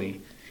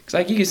socially. Because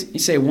like you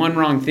say one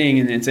wrong thing,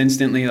 and it's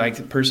instantly like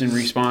the person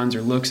responds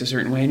or looks a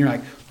certain way, and you're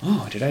like,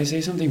 oh, did I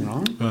say something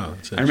wrong? Oh,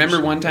 I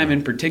remember one time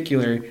in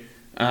particular,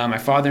 my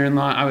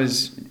father-in-law, I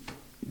was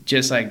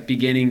just like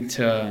beginning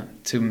to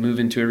move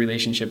into a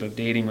relationship of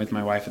dating with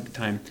my wife at the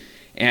time,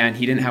 and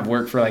he didn't have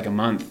work for like a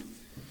month.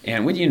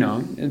 And would you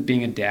know,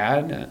 being a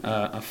dad,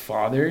 a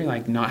father,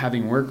 like not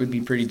having work would be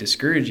pretty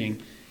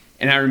discouraging.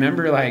 And I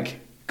remember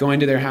like going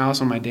to their house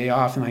on my day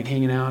off and like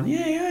hanging out.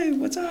 Hey,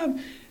 what's up?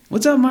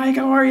 What's up, Mike?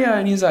 How are you?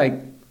 And he's like,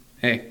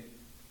 hey.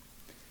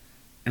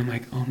 And I'm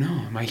like, oh no,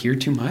 am I here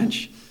too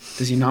much?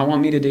 Does he not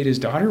want me to date his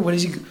daughter? What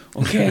is he?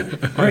 Okay,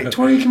 all right,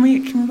 Tori, can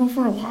we go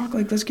for a walk?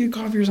 Like, let's get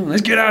coffee or something.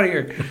 Let's get out of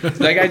here.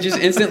 Like, I just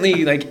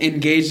instantly like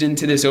engaged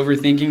into this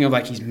overthinking of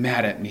like he's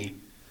mad at me.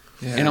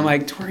 Yeah. And I'm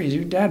like, Tori, is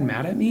your dad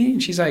mad at me?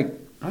 And she's like,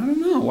 I don't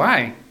know.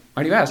 Why?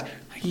 Why do you ask?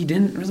 Like, he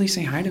didn't really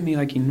say hi to me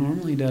like he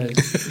normally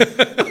does.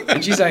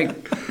 And she's like,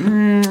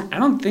 I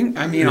don't think,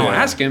 I'll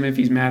ask him if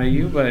he's mad at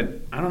you, but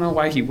I don't know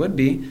why he would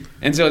be.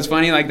 And so it's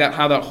funny like that,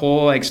 how that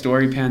whole like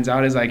story pans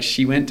out is like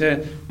she went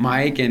to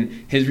Mike and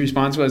his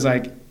response was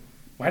like,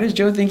 why does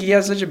Joe think he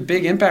has such a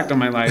big impact on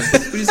my life?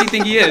 Who does he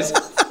think he is?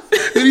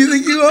 Who do you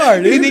think you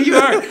are, dude? Who do you think you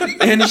are?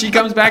 And she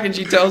comes back and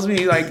she tells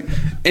me like,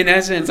 in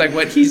essence, like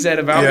what he said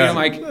about me. I'm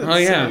like, oh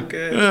yeah,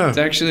 so it's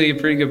actually a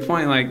pretty good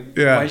point. Like,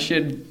 why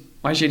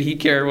should he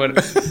care what?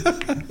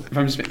 If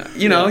I'm,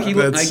 you know, he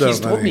like so he's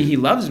told me he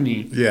loves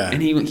me. Yeah,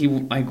 and he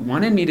like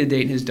wanted me to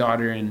date his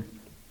daughter, and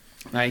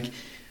like,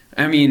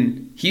 I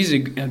mean, he's a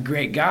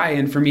great guy,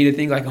 and for me to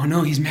think like, oh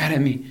no, he's mad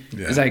at me,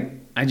 it's like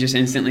I just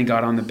instantly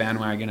got on the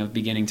bandwagon of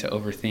beginning to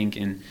overthink,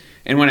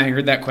 and when I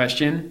heard that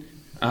question,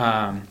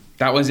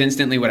 that was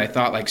instantly what I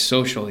thought, like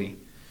socially.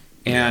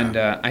 And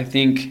I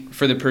think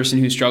for the person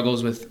who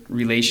struggles with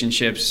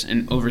relationships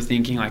and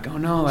overthinking, like, oh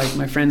no, like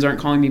my friends aren't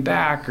calling me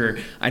back, or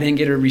I didn't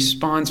get a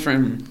response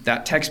from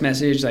that text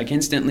message like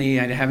instantly,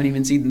 I haven't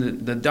even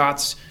seen the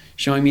dots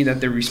showing me that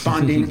they're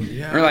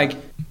responding, or like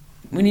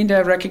we need to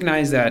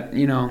recognize that,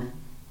 you know,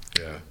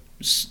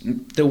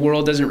 the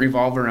world doesn't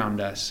revolve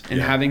around us, and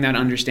having that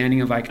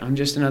understanding of like, I'm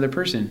just another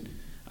person.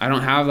 I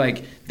don't have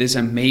like this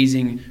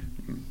amazing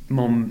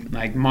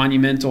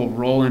monumental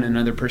role in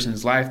another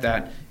person's life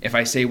that if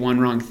I say one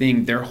wrong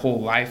thing, their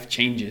whole life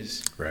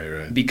changes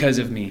because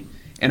of me.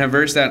 And a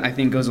verse that I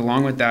think goes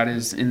along with that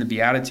is in the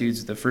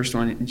Beatitudes. The first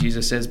one,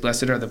 Jesus says,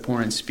 blessed are the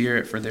poor in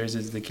spirit, for theirs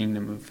is the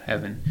kingdom of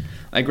heaven.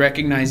 Like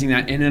recognizing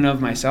that in and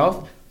of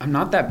myself, I'm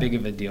not that big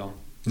of a deal.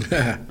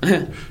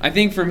 I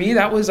think for me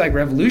that was like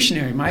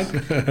revolutionary. My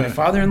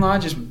father-in-law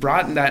just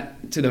brought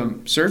that to the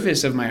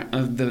surface of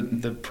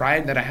the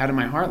pride that I had in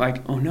my heart.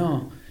 Like, oh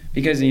no.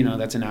 Because, you know,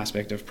 that's an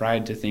aspect of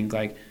pride to think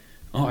like,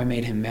 oh, I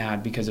made him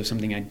mad because of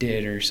something I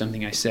did or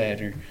something I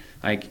said, or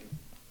like,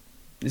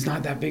 it's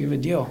not that big of a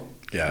deal.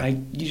 Yeah. Like,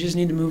 you just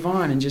need to move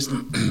on and just,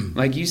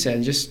 like you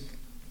said, just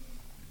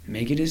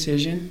make a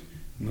decision,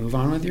 move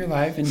on with your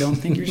life, and don't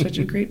think you're such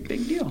a great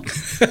big deal.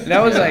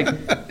 That was like,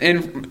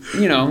 and,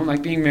 you know,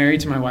 like being married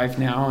to my wife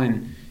now,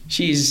 and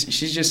she's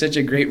just such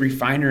a great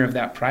refiner of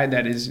that pride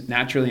that is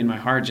naturally in my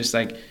heart. Just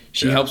like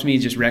she helps me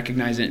just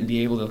recognize it and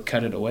be able to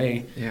cut it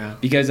away. Yeah.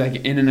 Because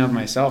like in and of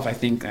myself, I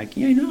think like,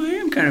 yeah, you know, I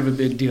am kind of a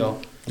big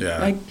deal. Yeah.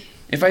 Like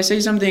if I say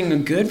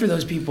something good for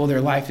those people, their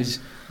life is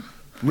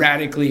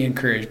radically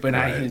encouraged. But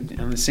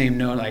on the same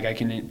note, like I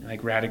can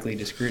like radically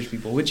discourage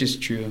people, which is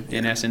true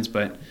in essence.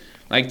 But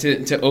like to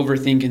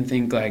overthink and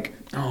think like,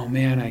 oh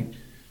man, I'm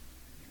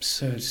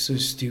so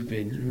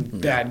stupid, I'm a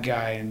bad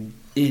guy and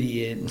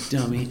idiot,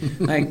 dummy.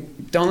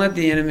 Like, don't let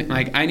the enemy,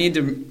 like, I need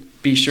to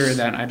be sure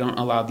that I don't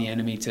allow the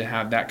enemy to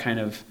have that kind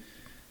of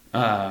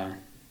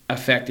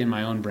effect in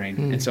my own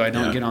brain. And so I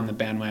don't get on the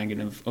bandwagon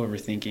of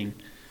overthinking.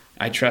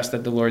 I trust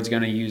that the Lord's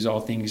going to use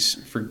all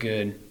things for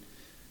good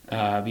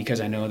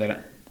because I know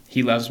that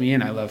he loves me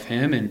and I love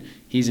him and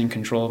he's in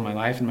control of my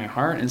life and my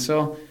heart. And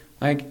so,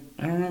 like,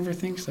 I don't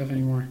overthink stuff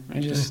anymore.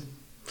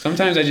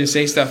 Sometimes I just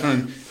say stuff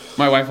and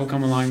my wife will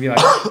come along and be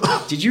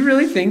like, did you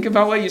really think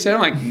about what you said?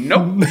 I'm like,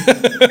 nope.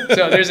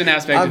 So there's an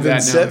aspect of that now.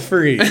 I've been set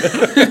free.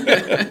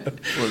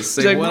 Well,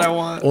 say what I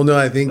want. Well, no,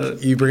 I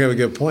think you bring up a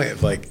good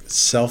point. Like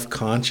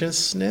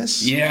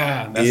self-consciousness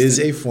is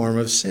a form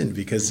of sin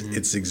because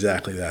it's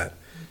exactly that.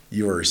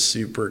 You are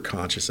super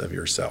conscious of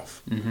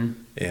yourself.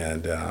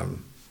 And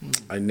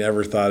I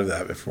never thought of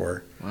that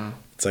before. Wow.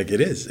 It's like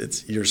it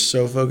is. You're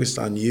so focused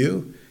on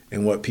you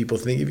and what people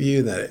think of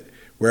you that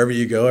wherever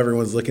you go,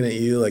 everyone's looking at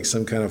you like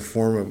some kind of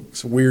form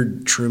of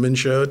weird Truman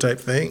Show type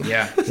thing.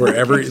 Yeah.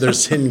 Wherever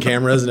there's hidden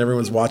cameras and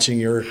everyone's watching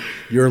your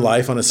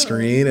life on a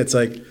screen. It's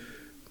like,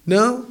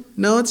 no,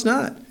 it's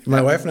not.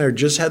 My wife and I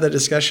just had that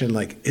discussion.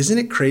 Like, isn't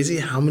it crazy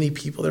how many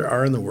people there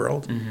are in the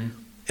world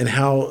and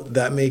how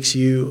that makes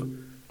you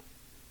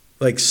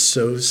like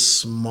so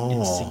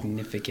small,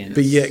 insignificant,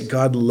 but yet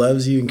God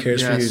loves you and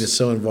cares for you and is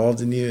so involved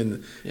in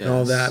you and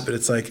all that. But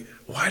it's like,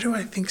 why do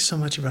I think so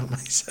much about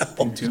myself?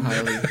 Too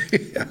highly.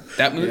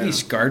 That movie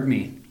scarred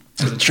me.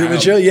 Truman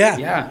Show,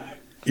 Yeah.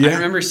 Yeah. I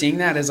remember seeing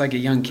that as like a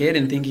young kid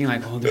and thinking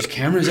like, oh, there's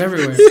cameras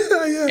everywhere.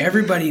 Yeah.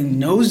 Everybody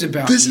knows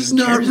about This me is and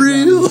not cares about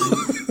real. me,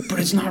 but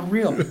it's not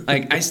real.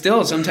 Like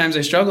sometimes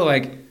I struggle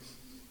like,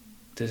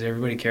 does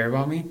everybody care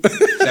about me?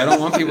 'Cause I don't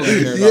want people to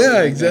care about me. Yeah,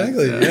 like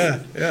exactly.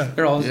 that. Yeah.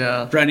 They're all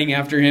running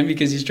after him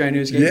because he's trying to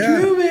escape. Yeah.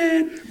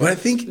 Truman! Well, I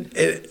think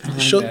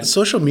that.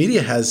 social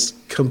media has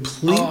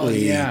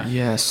completely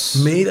Yes.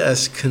 made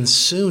us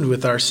consumed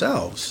with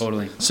ourselves.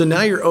 Totally. So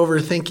now you're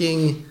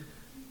overthinking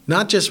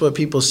not just what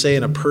people say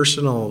in a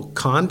personal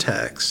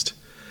context,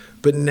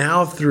 but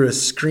now through a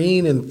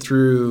screen and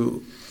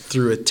through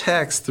a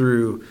text,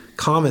 through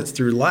comments,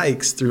 through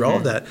likes, through all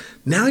of that.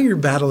 Now you're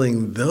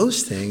battling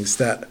those things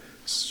that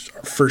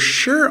for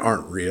sure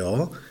aren't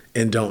real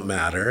and don't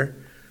matter,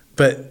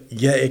 but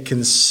yet it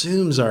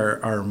consumes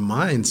our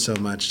minds so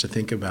much to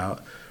think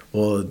about,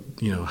 well,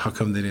 how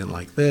come they didn't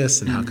like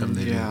this, and how come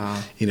they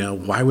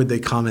didn't, why would they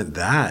comment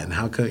that, and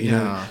how come,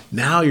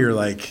 now you're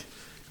like,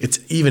 it's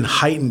even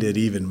heightened it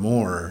even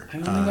more. I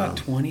only got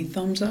 20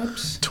 thumbs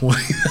ups. 20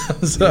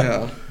 thumbs up.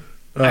 Yeah.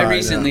 I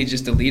recently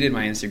just deleted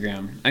my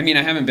Instagram. I mean,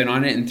 I haven't been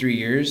on it in 3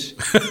 years,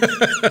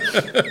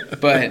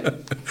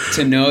 but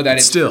to know that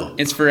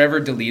it's forever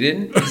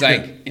deleted, it's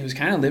like, it was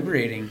kind of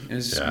liberating. It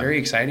was very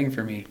exciting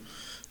for me.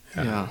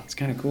 Yeah. It's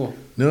kind of cool.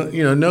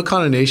 No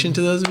condemnation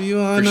to those of you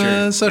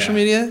on social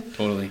media.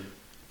 Totally.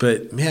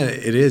 But man,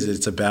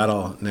 it's a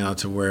battle now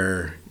to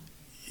where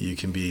you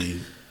can be.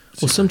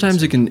 Well,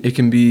 sometimes it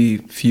can be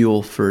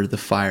fuel for the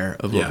fire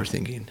of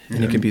overthinking,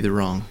 and it can be the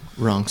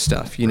wrong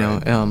stuff,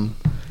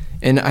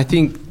 And I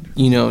think,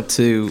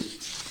 to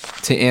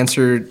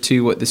answer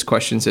to what this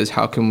question says,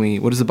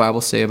 what does the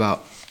Bible say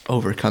about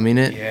overcoming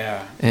it?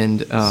 Yeah.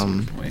 And,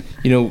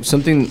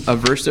 a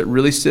verse that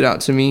really stood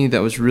out to me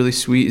that was really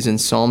sweet is in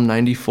Psalm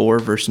 94,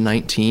 verse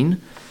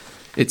 19.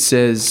 It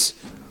says,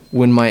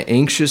 when my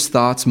anxious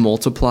thoughts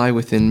multiply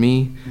within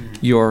me,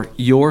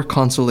 your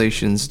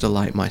consolations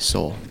delight my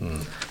soul.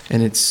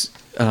 And it's,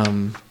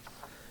 when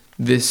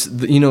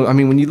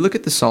you look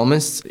at the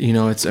psalmists,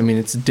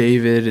 it's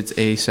David, it's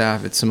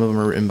Asaph, some of them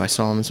are written by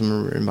Solomon, some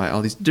are written by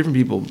all these different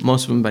people,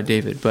 most of them by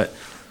David. But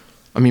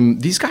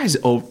these guys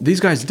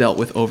dealt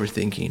with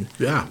overthinking,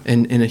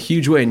 in a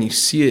huge way, and you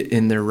see it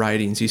in their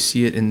writings, you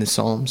see it in the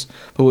Psalms.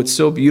 But what's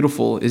so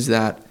beautiful is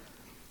that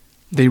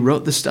they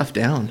wrote the stuff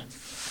down,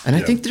 and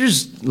I think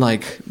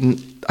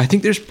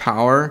there's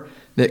power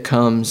that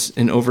comes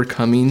in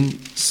overcoming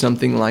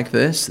something like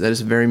this that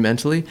is very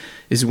mentally,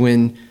 is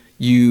when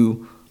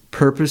you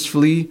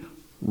purposefully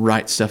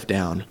write stuff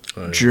down.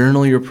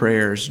 Journal your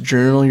prayers,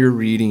 journal your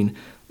reading,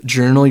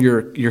 journal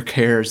your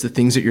cares, the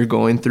things that you're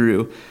going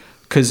through.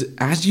 Because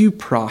as you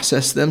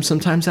process them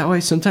sometimes that way,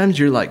 sometimes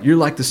you're like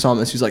the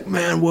psalmist who's like,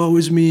 man, woe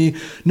is me.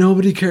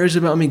 Nobody cares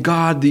about me.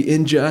 God, the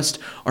unjust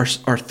are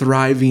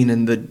thriving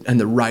and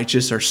the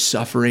righteous are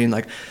suffering.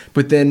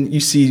 But then you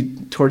see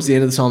towards the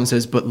end of the psalm it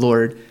says, but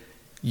Lord,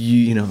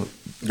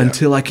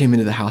 until I came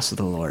into the house of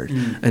the Lord.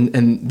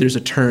 And there's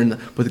a turn,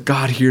 but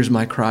God hears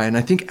my cry. And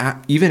I think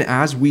even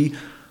as we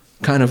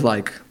kind of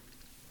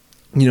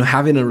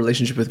having a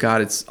relationship with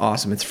God, it's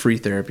awesome. It's free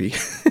therapy.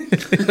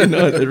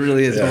 It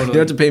really is. You don't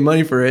have to pay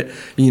money for it.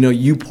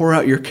 You pour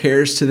out your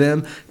cares to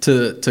them,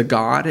 to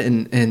God.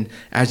 And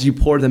as you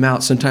pour them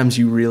out, sometimes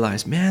you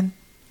realize, man,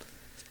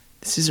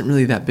 this isn't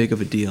really that big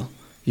of a deal.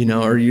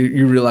 Or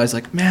you realize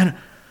man,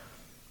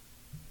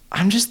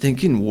 I'm just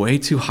thinking way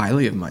too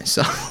highly of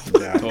myself.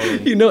 Yeah,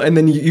 totally. And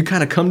then you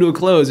kind of come to a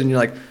close and you're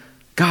like,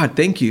 God,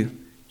 thank you.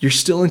 You're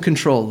still in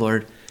control,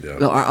 Lord.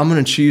 Yeah. I'm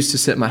going to choose to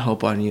set my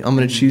hope on you. I'm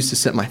going to choose to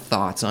set my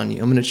thoughts on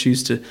you. I'm going to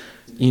choose to,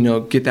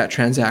 get that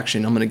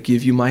transaction. I'm going to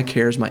give you my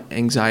cares, my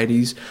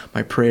anxieties,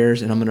 my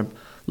prayers, and I'm going to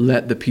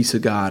let the peace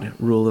of God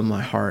rule in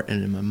my heart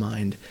and in my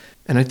mind.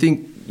 And I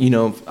think,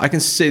 I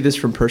can say this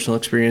from personal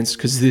experience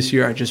because this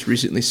year I just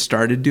recently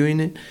started doing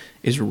it,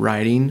 is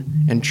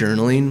writing and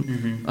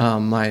journaling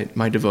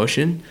my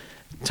devotion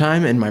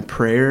time and my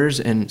prayers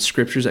and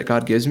scriptures that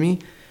God gives me.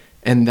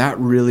 And that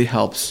really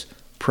helps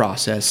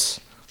process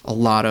a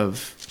lot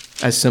of,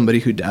 as somebody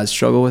who does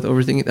struggle with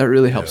overthinking, that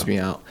really helps me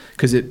out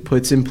because it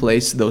puts in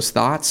place those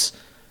thoughts.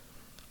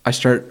 I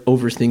start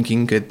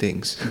overthinking good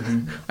things.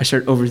 I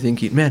start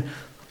overthinking, man,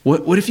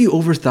 what if you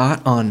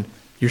overthought on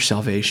your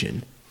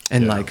salvation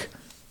and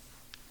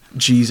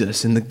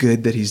Jesus and the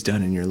good that he's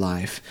done in your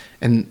life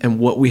and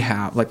what we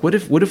have? What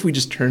if we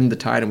just turn the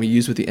tide and we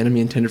use what the enemy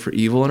intended for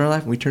evil in our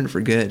life and we turn it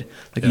for good?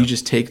 You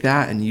just take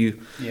that and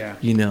you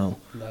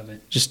love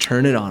it. Just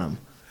turn it on him.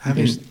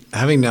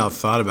 Having now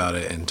thought about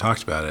it and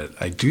talked about it,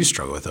 I do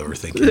struggle with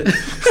overthinking.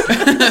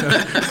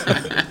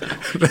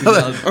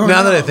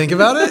 now that I think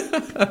about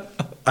it,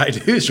 I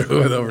do struggle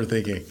with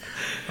overthinking.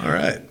 All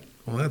right.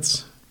 Well,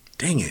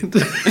 dang it.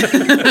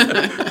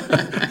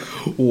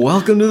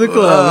 Welcome to the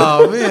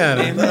club. Oh,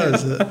 man.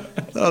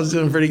 I was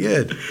doing pretty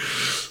good.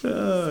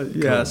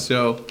 Cool.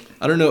 So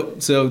I don't know.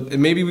 So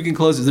maybe we can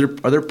close.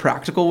 Are there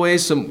practical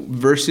ways, some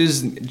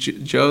verses,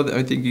 Joe,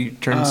 I think you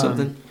turned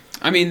something?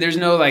 There's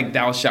no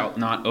thou shalt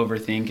not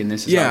overthink and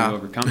this is how you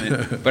overcome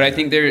it. But I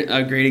think they're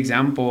a great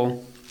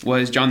example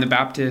was John the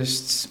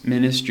Baptist's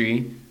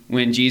ministry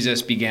when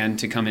Jesus began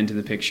to come into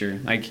the picture.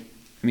 Like,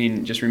 I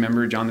mean, just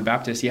remember John the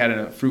Baptist, he had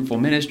a fruitful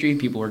ministry.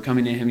 People were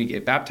coming to him to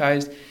get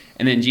baptized.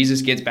 And then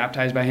Jesus gets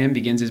baptized by him,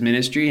 begins his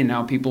ministry, and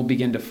now people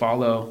begin to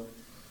follow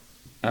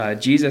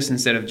Jesus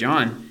instead of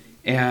John.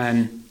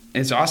 And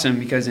it's awesome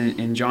because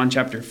in John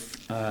chapter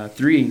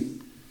 3,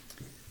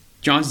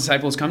 John's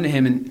disciples come to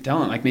him and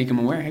tell him, like, make him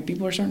aware, hey,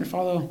 people are starting to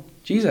follow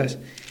Jesus.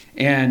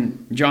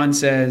 And John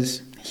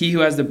says, he who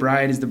has the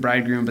bride is the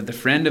bridegroom, but the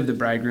friend of the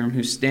bridegroom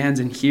who stands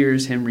and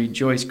hears him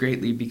rejoice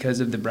greatly because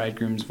of the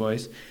bridegroom's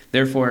voice.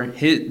 Therefore,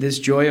 this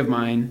joy of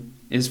mine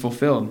is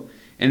fulfilled.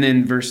 And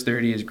then verse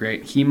 30 is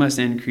great. He must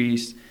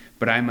increase,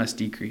 but I must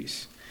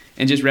decrease.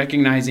 And just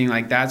recognizing,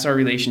 like, that's our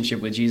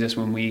relationship with Jesus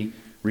when we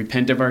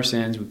repent of our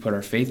sins, we put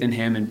our faith in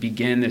him and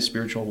begin this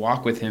spiritual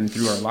walk with him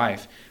through our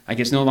life. Like,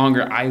 it's no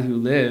longer I who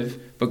live,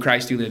 but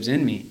Christ who lives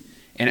in me.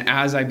 And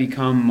as I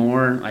become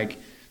more, like,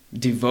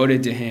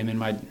 devoted to him in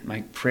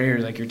my prayer,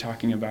 like you're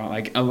talking about,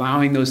 like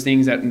allowing those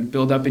things that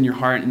build up in your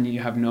heart and you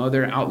have no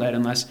other outlet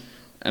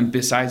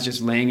besides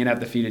just laying it at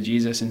the feet of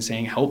Jesus and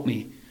saying, help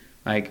me.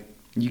 Like,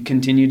 you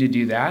continue to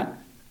do that,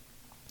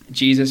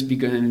 Jesus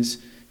begins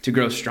to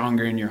grow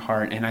stronger in your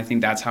heart. And I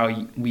think that's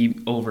how we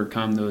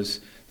overcome those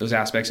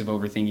aspects of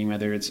overthinking,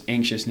 whether it's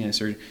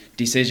anxiousness or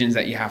decisions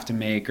that you have to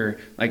make, or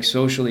like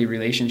socially,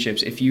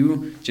 relationships. If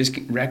you just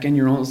reckon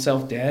your own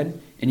self dead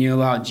and you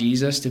allow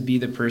Jesus to be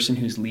the person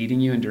who's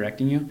leading you and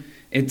directing you,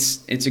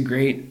 it's a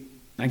great,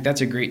 like, that's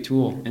a great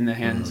tool in the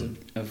hands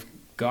of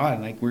God.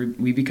 Like,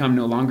 we become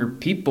no longer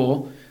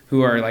people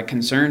who are like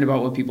concerned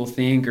about what people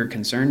think or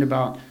concerned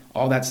about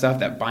all that stuff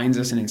that binds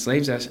us and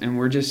enslaves us, and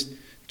we're just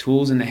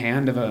tools in the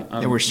hand of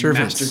a we're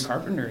servants. master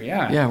carpenter.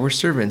 We're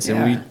servants,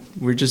 and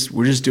we're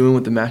just doing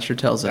what the master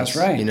tells us.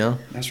 That's right. You know,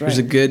 that's right. There's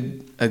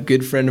a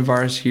good friend of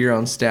ours here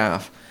on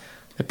staff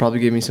that probably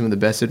gave me some of the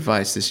best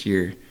advice this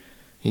year.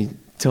 He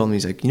told me,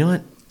 he's like, you know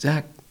what,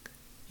 Zach,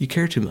 you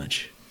care too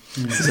much.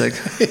 He's like,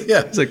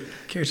 he's like,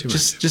 care too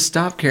much. Just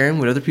stop caring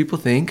what other people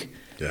think.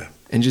 Yeah.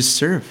 And just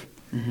serve.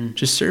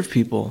 Just serve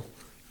people.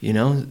 You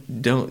know,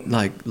 don't,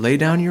 like, lay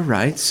down your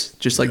rights,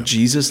 just like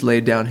Jesus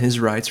laid down his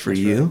rights for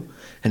you. Right.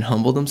 And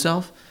humbled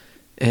himself,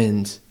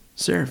 and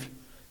serve,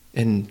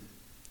 and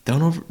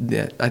don't over.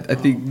 Yeah, I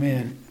think.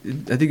 Man,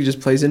 I think it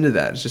just plays into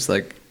that. It's just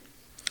like,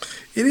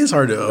 it is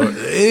hard to.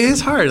 It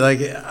is hard. Like,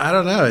 I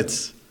don't know.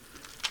 It's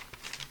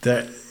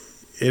that.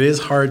 It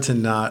is hard to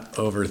not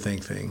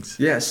overthink things.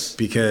 Yes,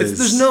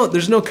 because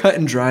there's no cut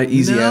and dry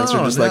easy answer.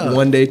 Just like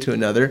one day to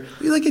another.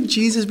 We look at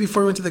Jesus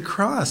before he went to the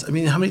cross. I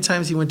mean, how many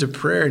times he went to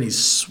prayer and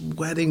he's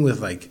sweating with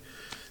like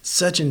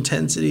such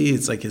intensity.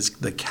 It's like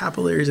the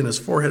capillaries in his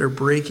forehead are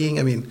breaking.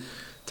 I mean,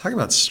 talk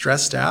about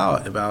stressed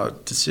out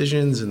about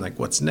decisions and like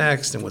what's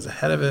next and what's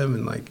ahead of him.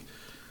 And like,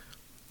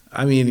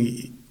 I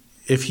mean,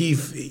 which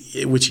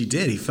he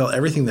did, he felt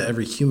everything that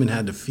every human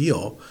had to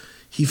feel.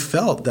 He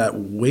felt that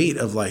weight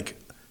of like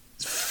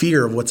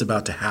fear of what's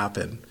about to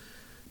happen.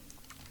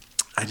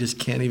 I just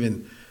can't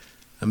even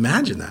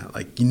imagine that.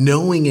 Like,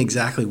 knowing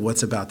exactly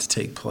what's about to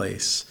take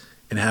place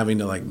and having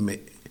to like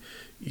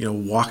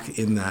walk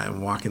in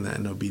that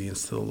in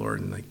obedience to the Lord.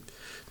 And like,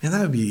 man,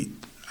 that would be,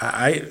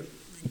 can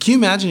you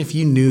imagine if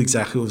you knew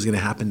exactly what was going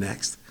to happen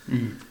next?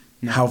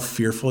 No. How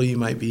fearful you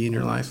might be in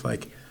your life?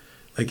 Like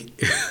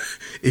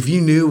if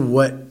you knew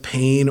what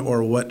pain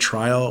or what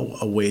trial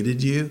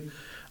awaited you,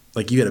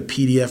 like you had a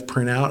PDF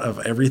printout of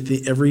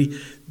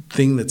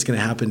everything that's going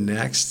to happen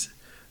next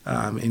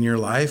in your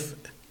life,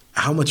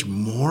 how much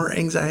more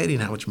anxiety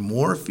and how much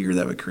more fear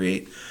that would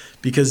create.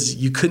 Because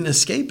you couldn't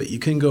escape it. You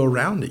couldn't go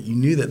around it. You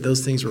knew that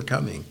those things were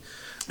coming.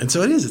 And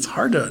so it's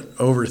hard to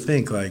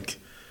overthink. Like,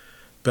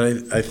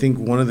 but I think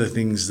one of the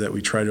things that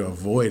we try to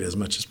avoid as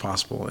much as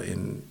possible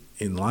in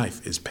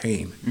life is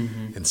pain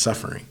and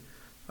suffering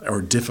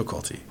or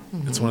difficulty.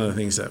 It's one of the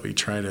things that we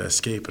try to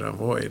escape and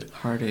avoid.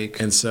 Heartache.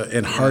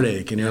 And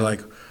heartache. And you're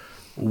like,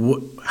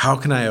 how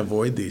can I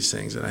avoid these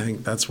things? And I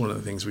think that's one of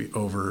the things we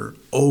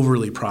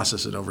overly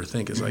process and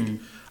overthink is like,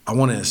 I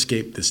want to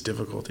escape this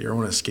difficulty, or I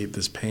want to escape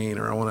this pain,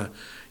 or I want to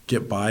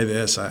get by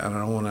this. I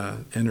don't want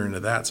to enter into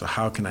that. So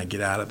how can I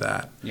get out of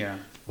that? Yeah.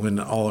 When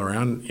all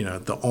around,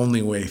 the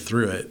only way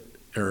through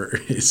it,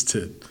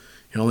 the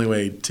only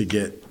way to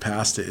get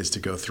past it is to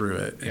go through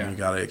it, and you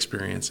got to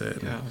experience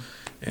it. Yeah.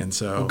 And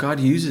so God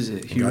uses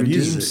it. He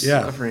redeems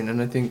suffering,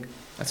 and I think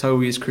that's how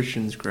we as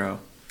Christians grow.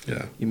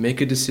 Yeah. You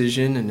make a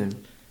decision, and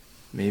then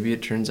maybe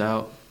it turns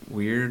out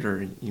weird,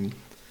 or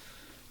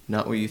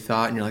not what you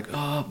thought, and you're like,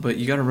 oh, but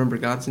you got to remember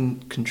God's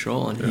in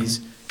control, and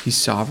He's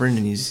sovereign,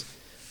 and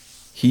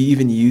He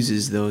even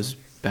uses those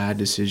bad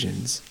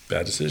decisions.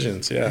 Bad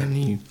decisions, yeah.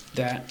 And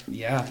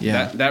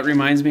that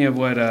reminds me of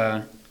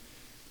what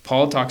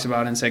Paul talks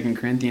about in 2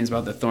 Corinthians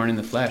about the thorn in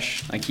the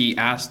flesh. Like, he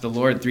asked the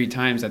Lord 3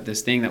 times that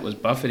this thing that was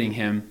buffeting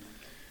him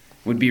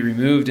would be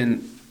removed,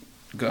 and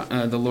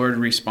the Lord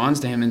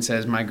responds to him and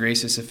says, my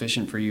grace is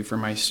sufficient for you, for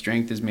my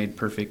strength is made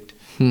perfect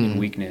in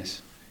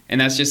weakness. And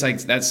that's just like,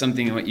 that's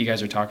something what you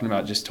guys are talking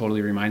about just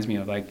totally reminds me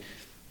of, like,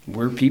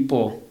 we're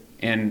people,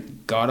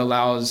 and God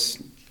allows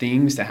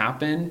things to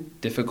happen,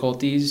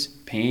 difficulties,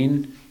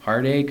 pain,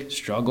 heartache,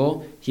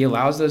 struggle. He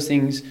allows those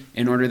things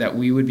in order that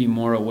we would be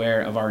more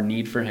aware of our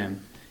need for him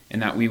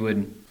and that we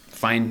would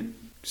find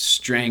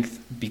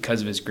strength because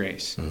of his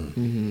grace.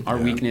 Our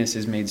weakness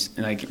is made,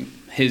 like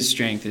his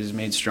strength is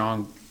made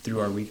strong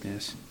through our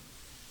weakness.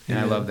 And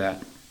I love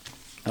that.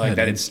 I like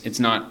that it's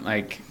not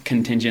like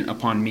contingent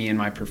upon me and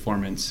my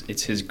performance.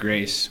 It's his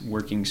grace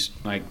working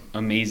like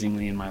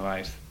amazingly in my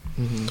life.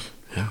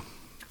 Yeah.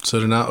 So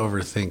to not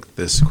overthink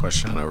this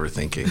question on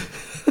overthinking.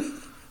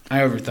 I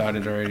overthought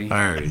it already.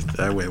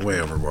 I went way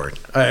overboard.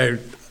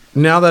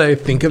 Now that I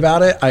think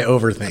about it, I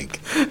overthink.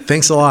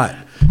 Thanks a lot,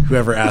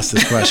 whoever asked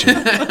this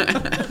question.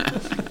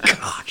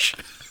 Gosh.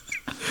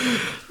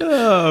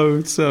 Oh,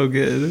 it's so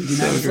good. It's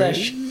so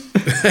Flesh.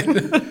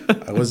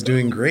 I was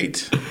doing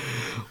great,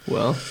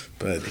 well,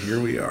 but here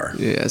we are.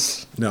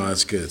 yes, No,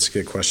 that's good. It's a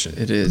good question.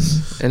 it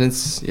is. And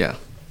it's, yeah.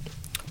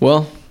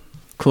 Well,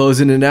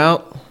 closing it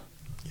out.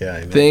 Yeah,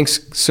 I know. Thanks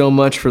so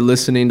much for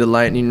listening to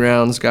Lightning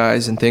Rounds,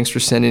 guys, and thanks for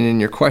sending in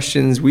your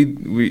questions.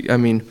 I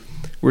mean,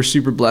 we're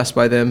super blessed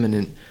by them,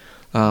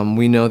 and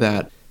we know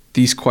that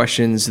these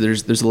questions,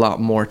 there's a lot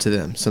more to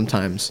them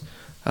sometimes,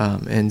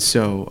 and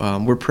so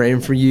we're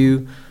praying for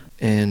you,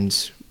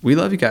 and we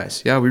love you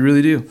guys. Yeah, we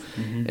really do.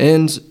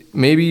 And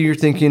maybe you're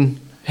thinking,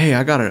 hey,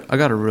 I got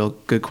a real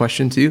good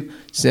question too.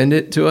 Send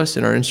it to us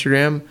in our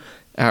Instagram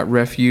at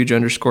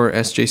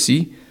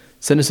refuge_SJC.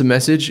 Send us a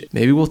message.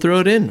 Maybe we'll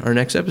throw it in our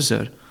next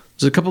episode.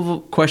 There's a couple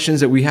of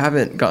questions that we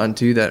haven't gotten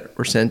to that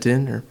were sent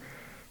in are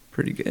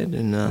pretty good,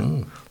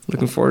 and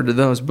looking forward to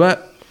those.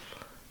 But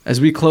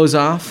as we close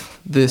off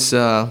this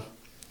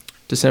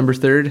December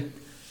 3rd,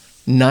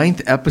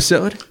 ninth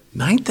episode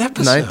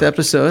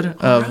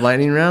of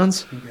Lightning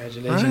Rounds.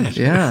 Congratulations. Right.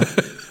 Yeah.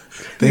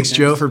 Thanks,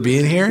 Joe, for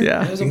being here.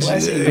 Yeah. It was a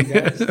blessing, you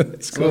guys.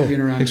 It's I love cool. being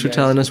around Thanks you for guys.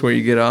 telling us where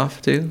you get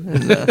off too.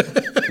 And,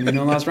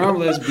 Camino Las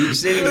Ramblas, Beach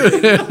City.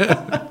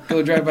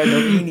 Go drive by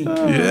Dolpini.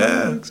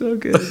 Yeah. so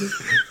good.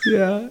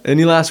 Yeah.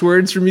 Any last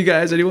words from you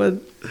guys? Anyone?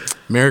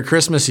 Merry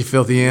Christmas, you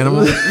filthy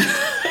animal.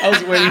 I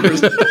was waiting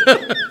for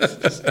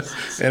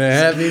And a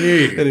Happy New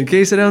Year. And in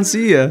case I don't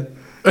see you,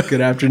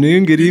 good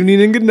afternoon, good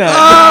evening, and good night.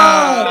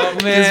 Oh,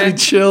 Gives me man.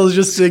 chills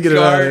just thinking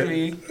about Scarred it.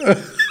 me.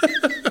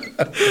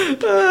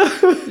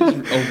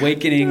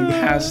 Awakening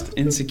past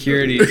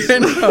insecurities.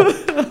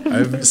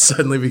 I've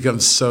suddenly become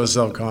so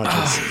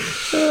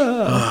self-conscious.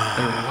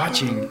 They're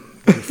watching.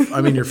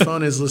 I mean, your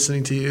phone is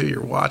listening to you.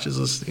 Your watch is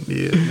listening to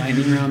you.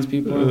 Lightning Rounds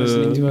people are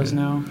listening to us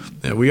now.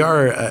 Yeah, we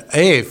are.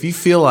 Hey, if you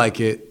feel like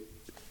it,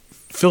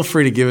 feel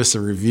free to give us a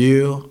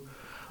review.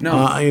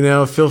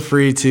 No. Feel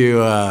free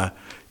to,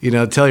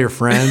 tell your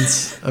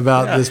friends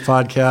about this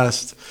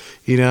podcast.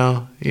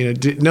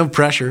 No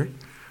pressure,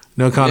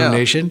 no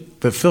condemnation,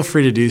 but feel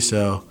free to do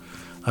so.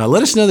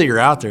 Let us know that you're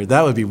out there.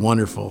 That would be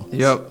wonderful.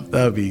 Yep.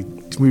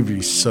 We'd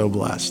be so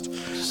blessed.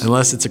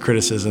 Unless it's a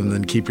criticism,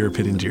 then keep your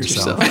opinion to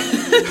yourself.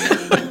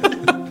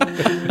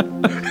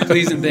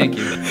 Please and thank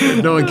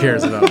you. No one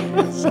cares about it.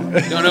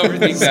 Don't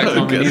overthink that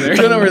comment either.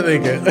 Don't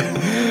overthink it.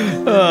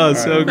 Oh,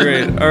 so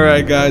great. All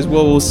right, guys.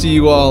 Well, we'll see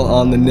you all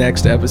on the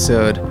next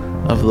episode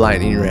of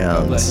Lightning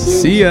Rounds. Bless you.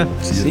 See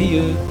ya. See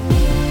you.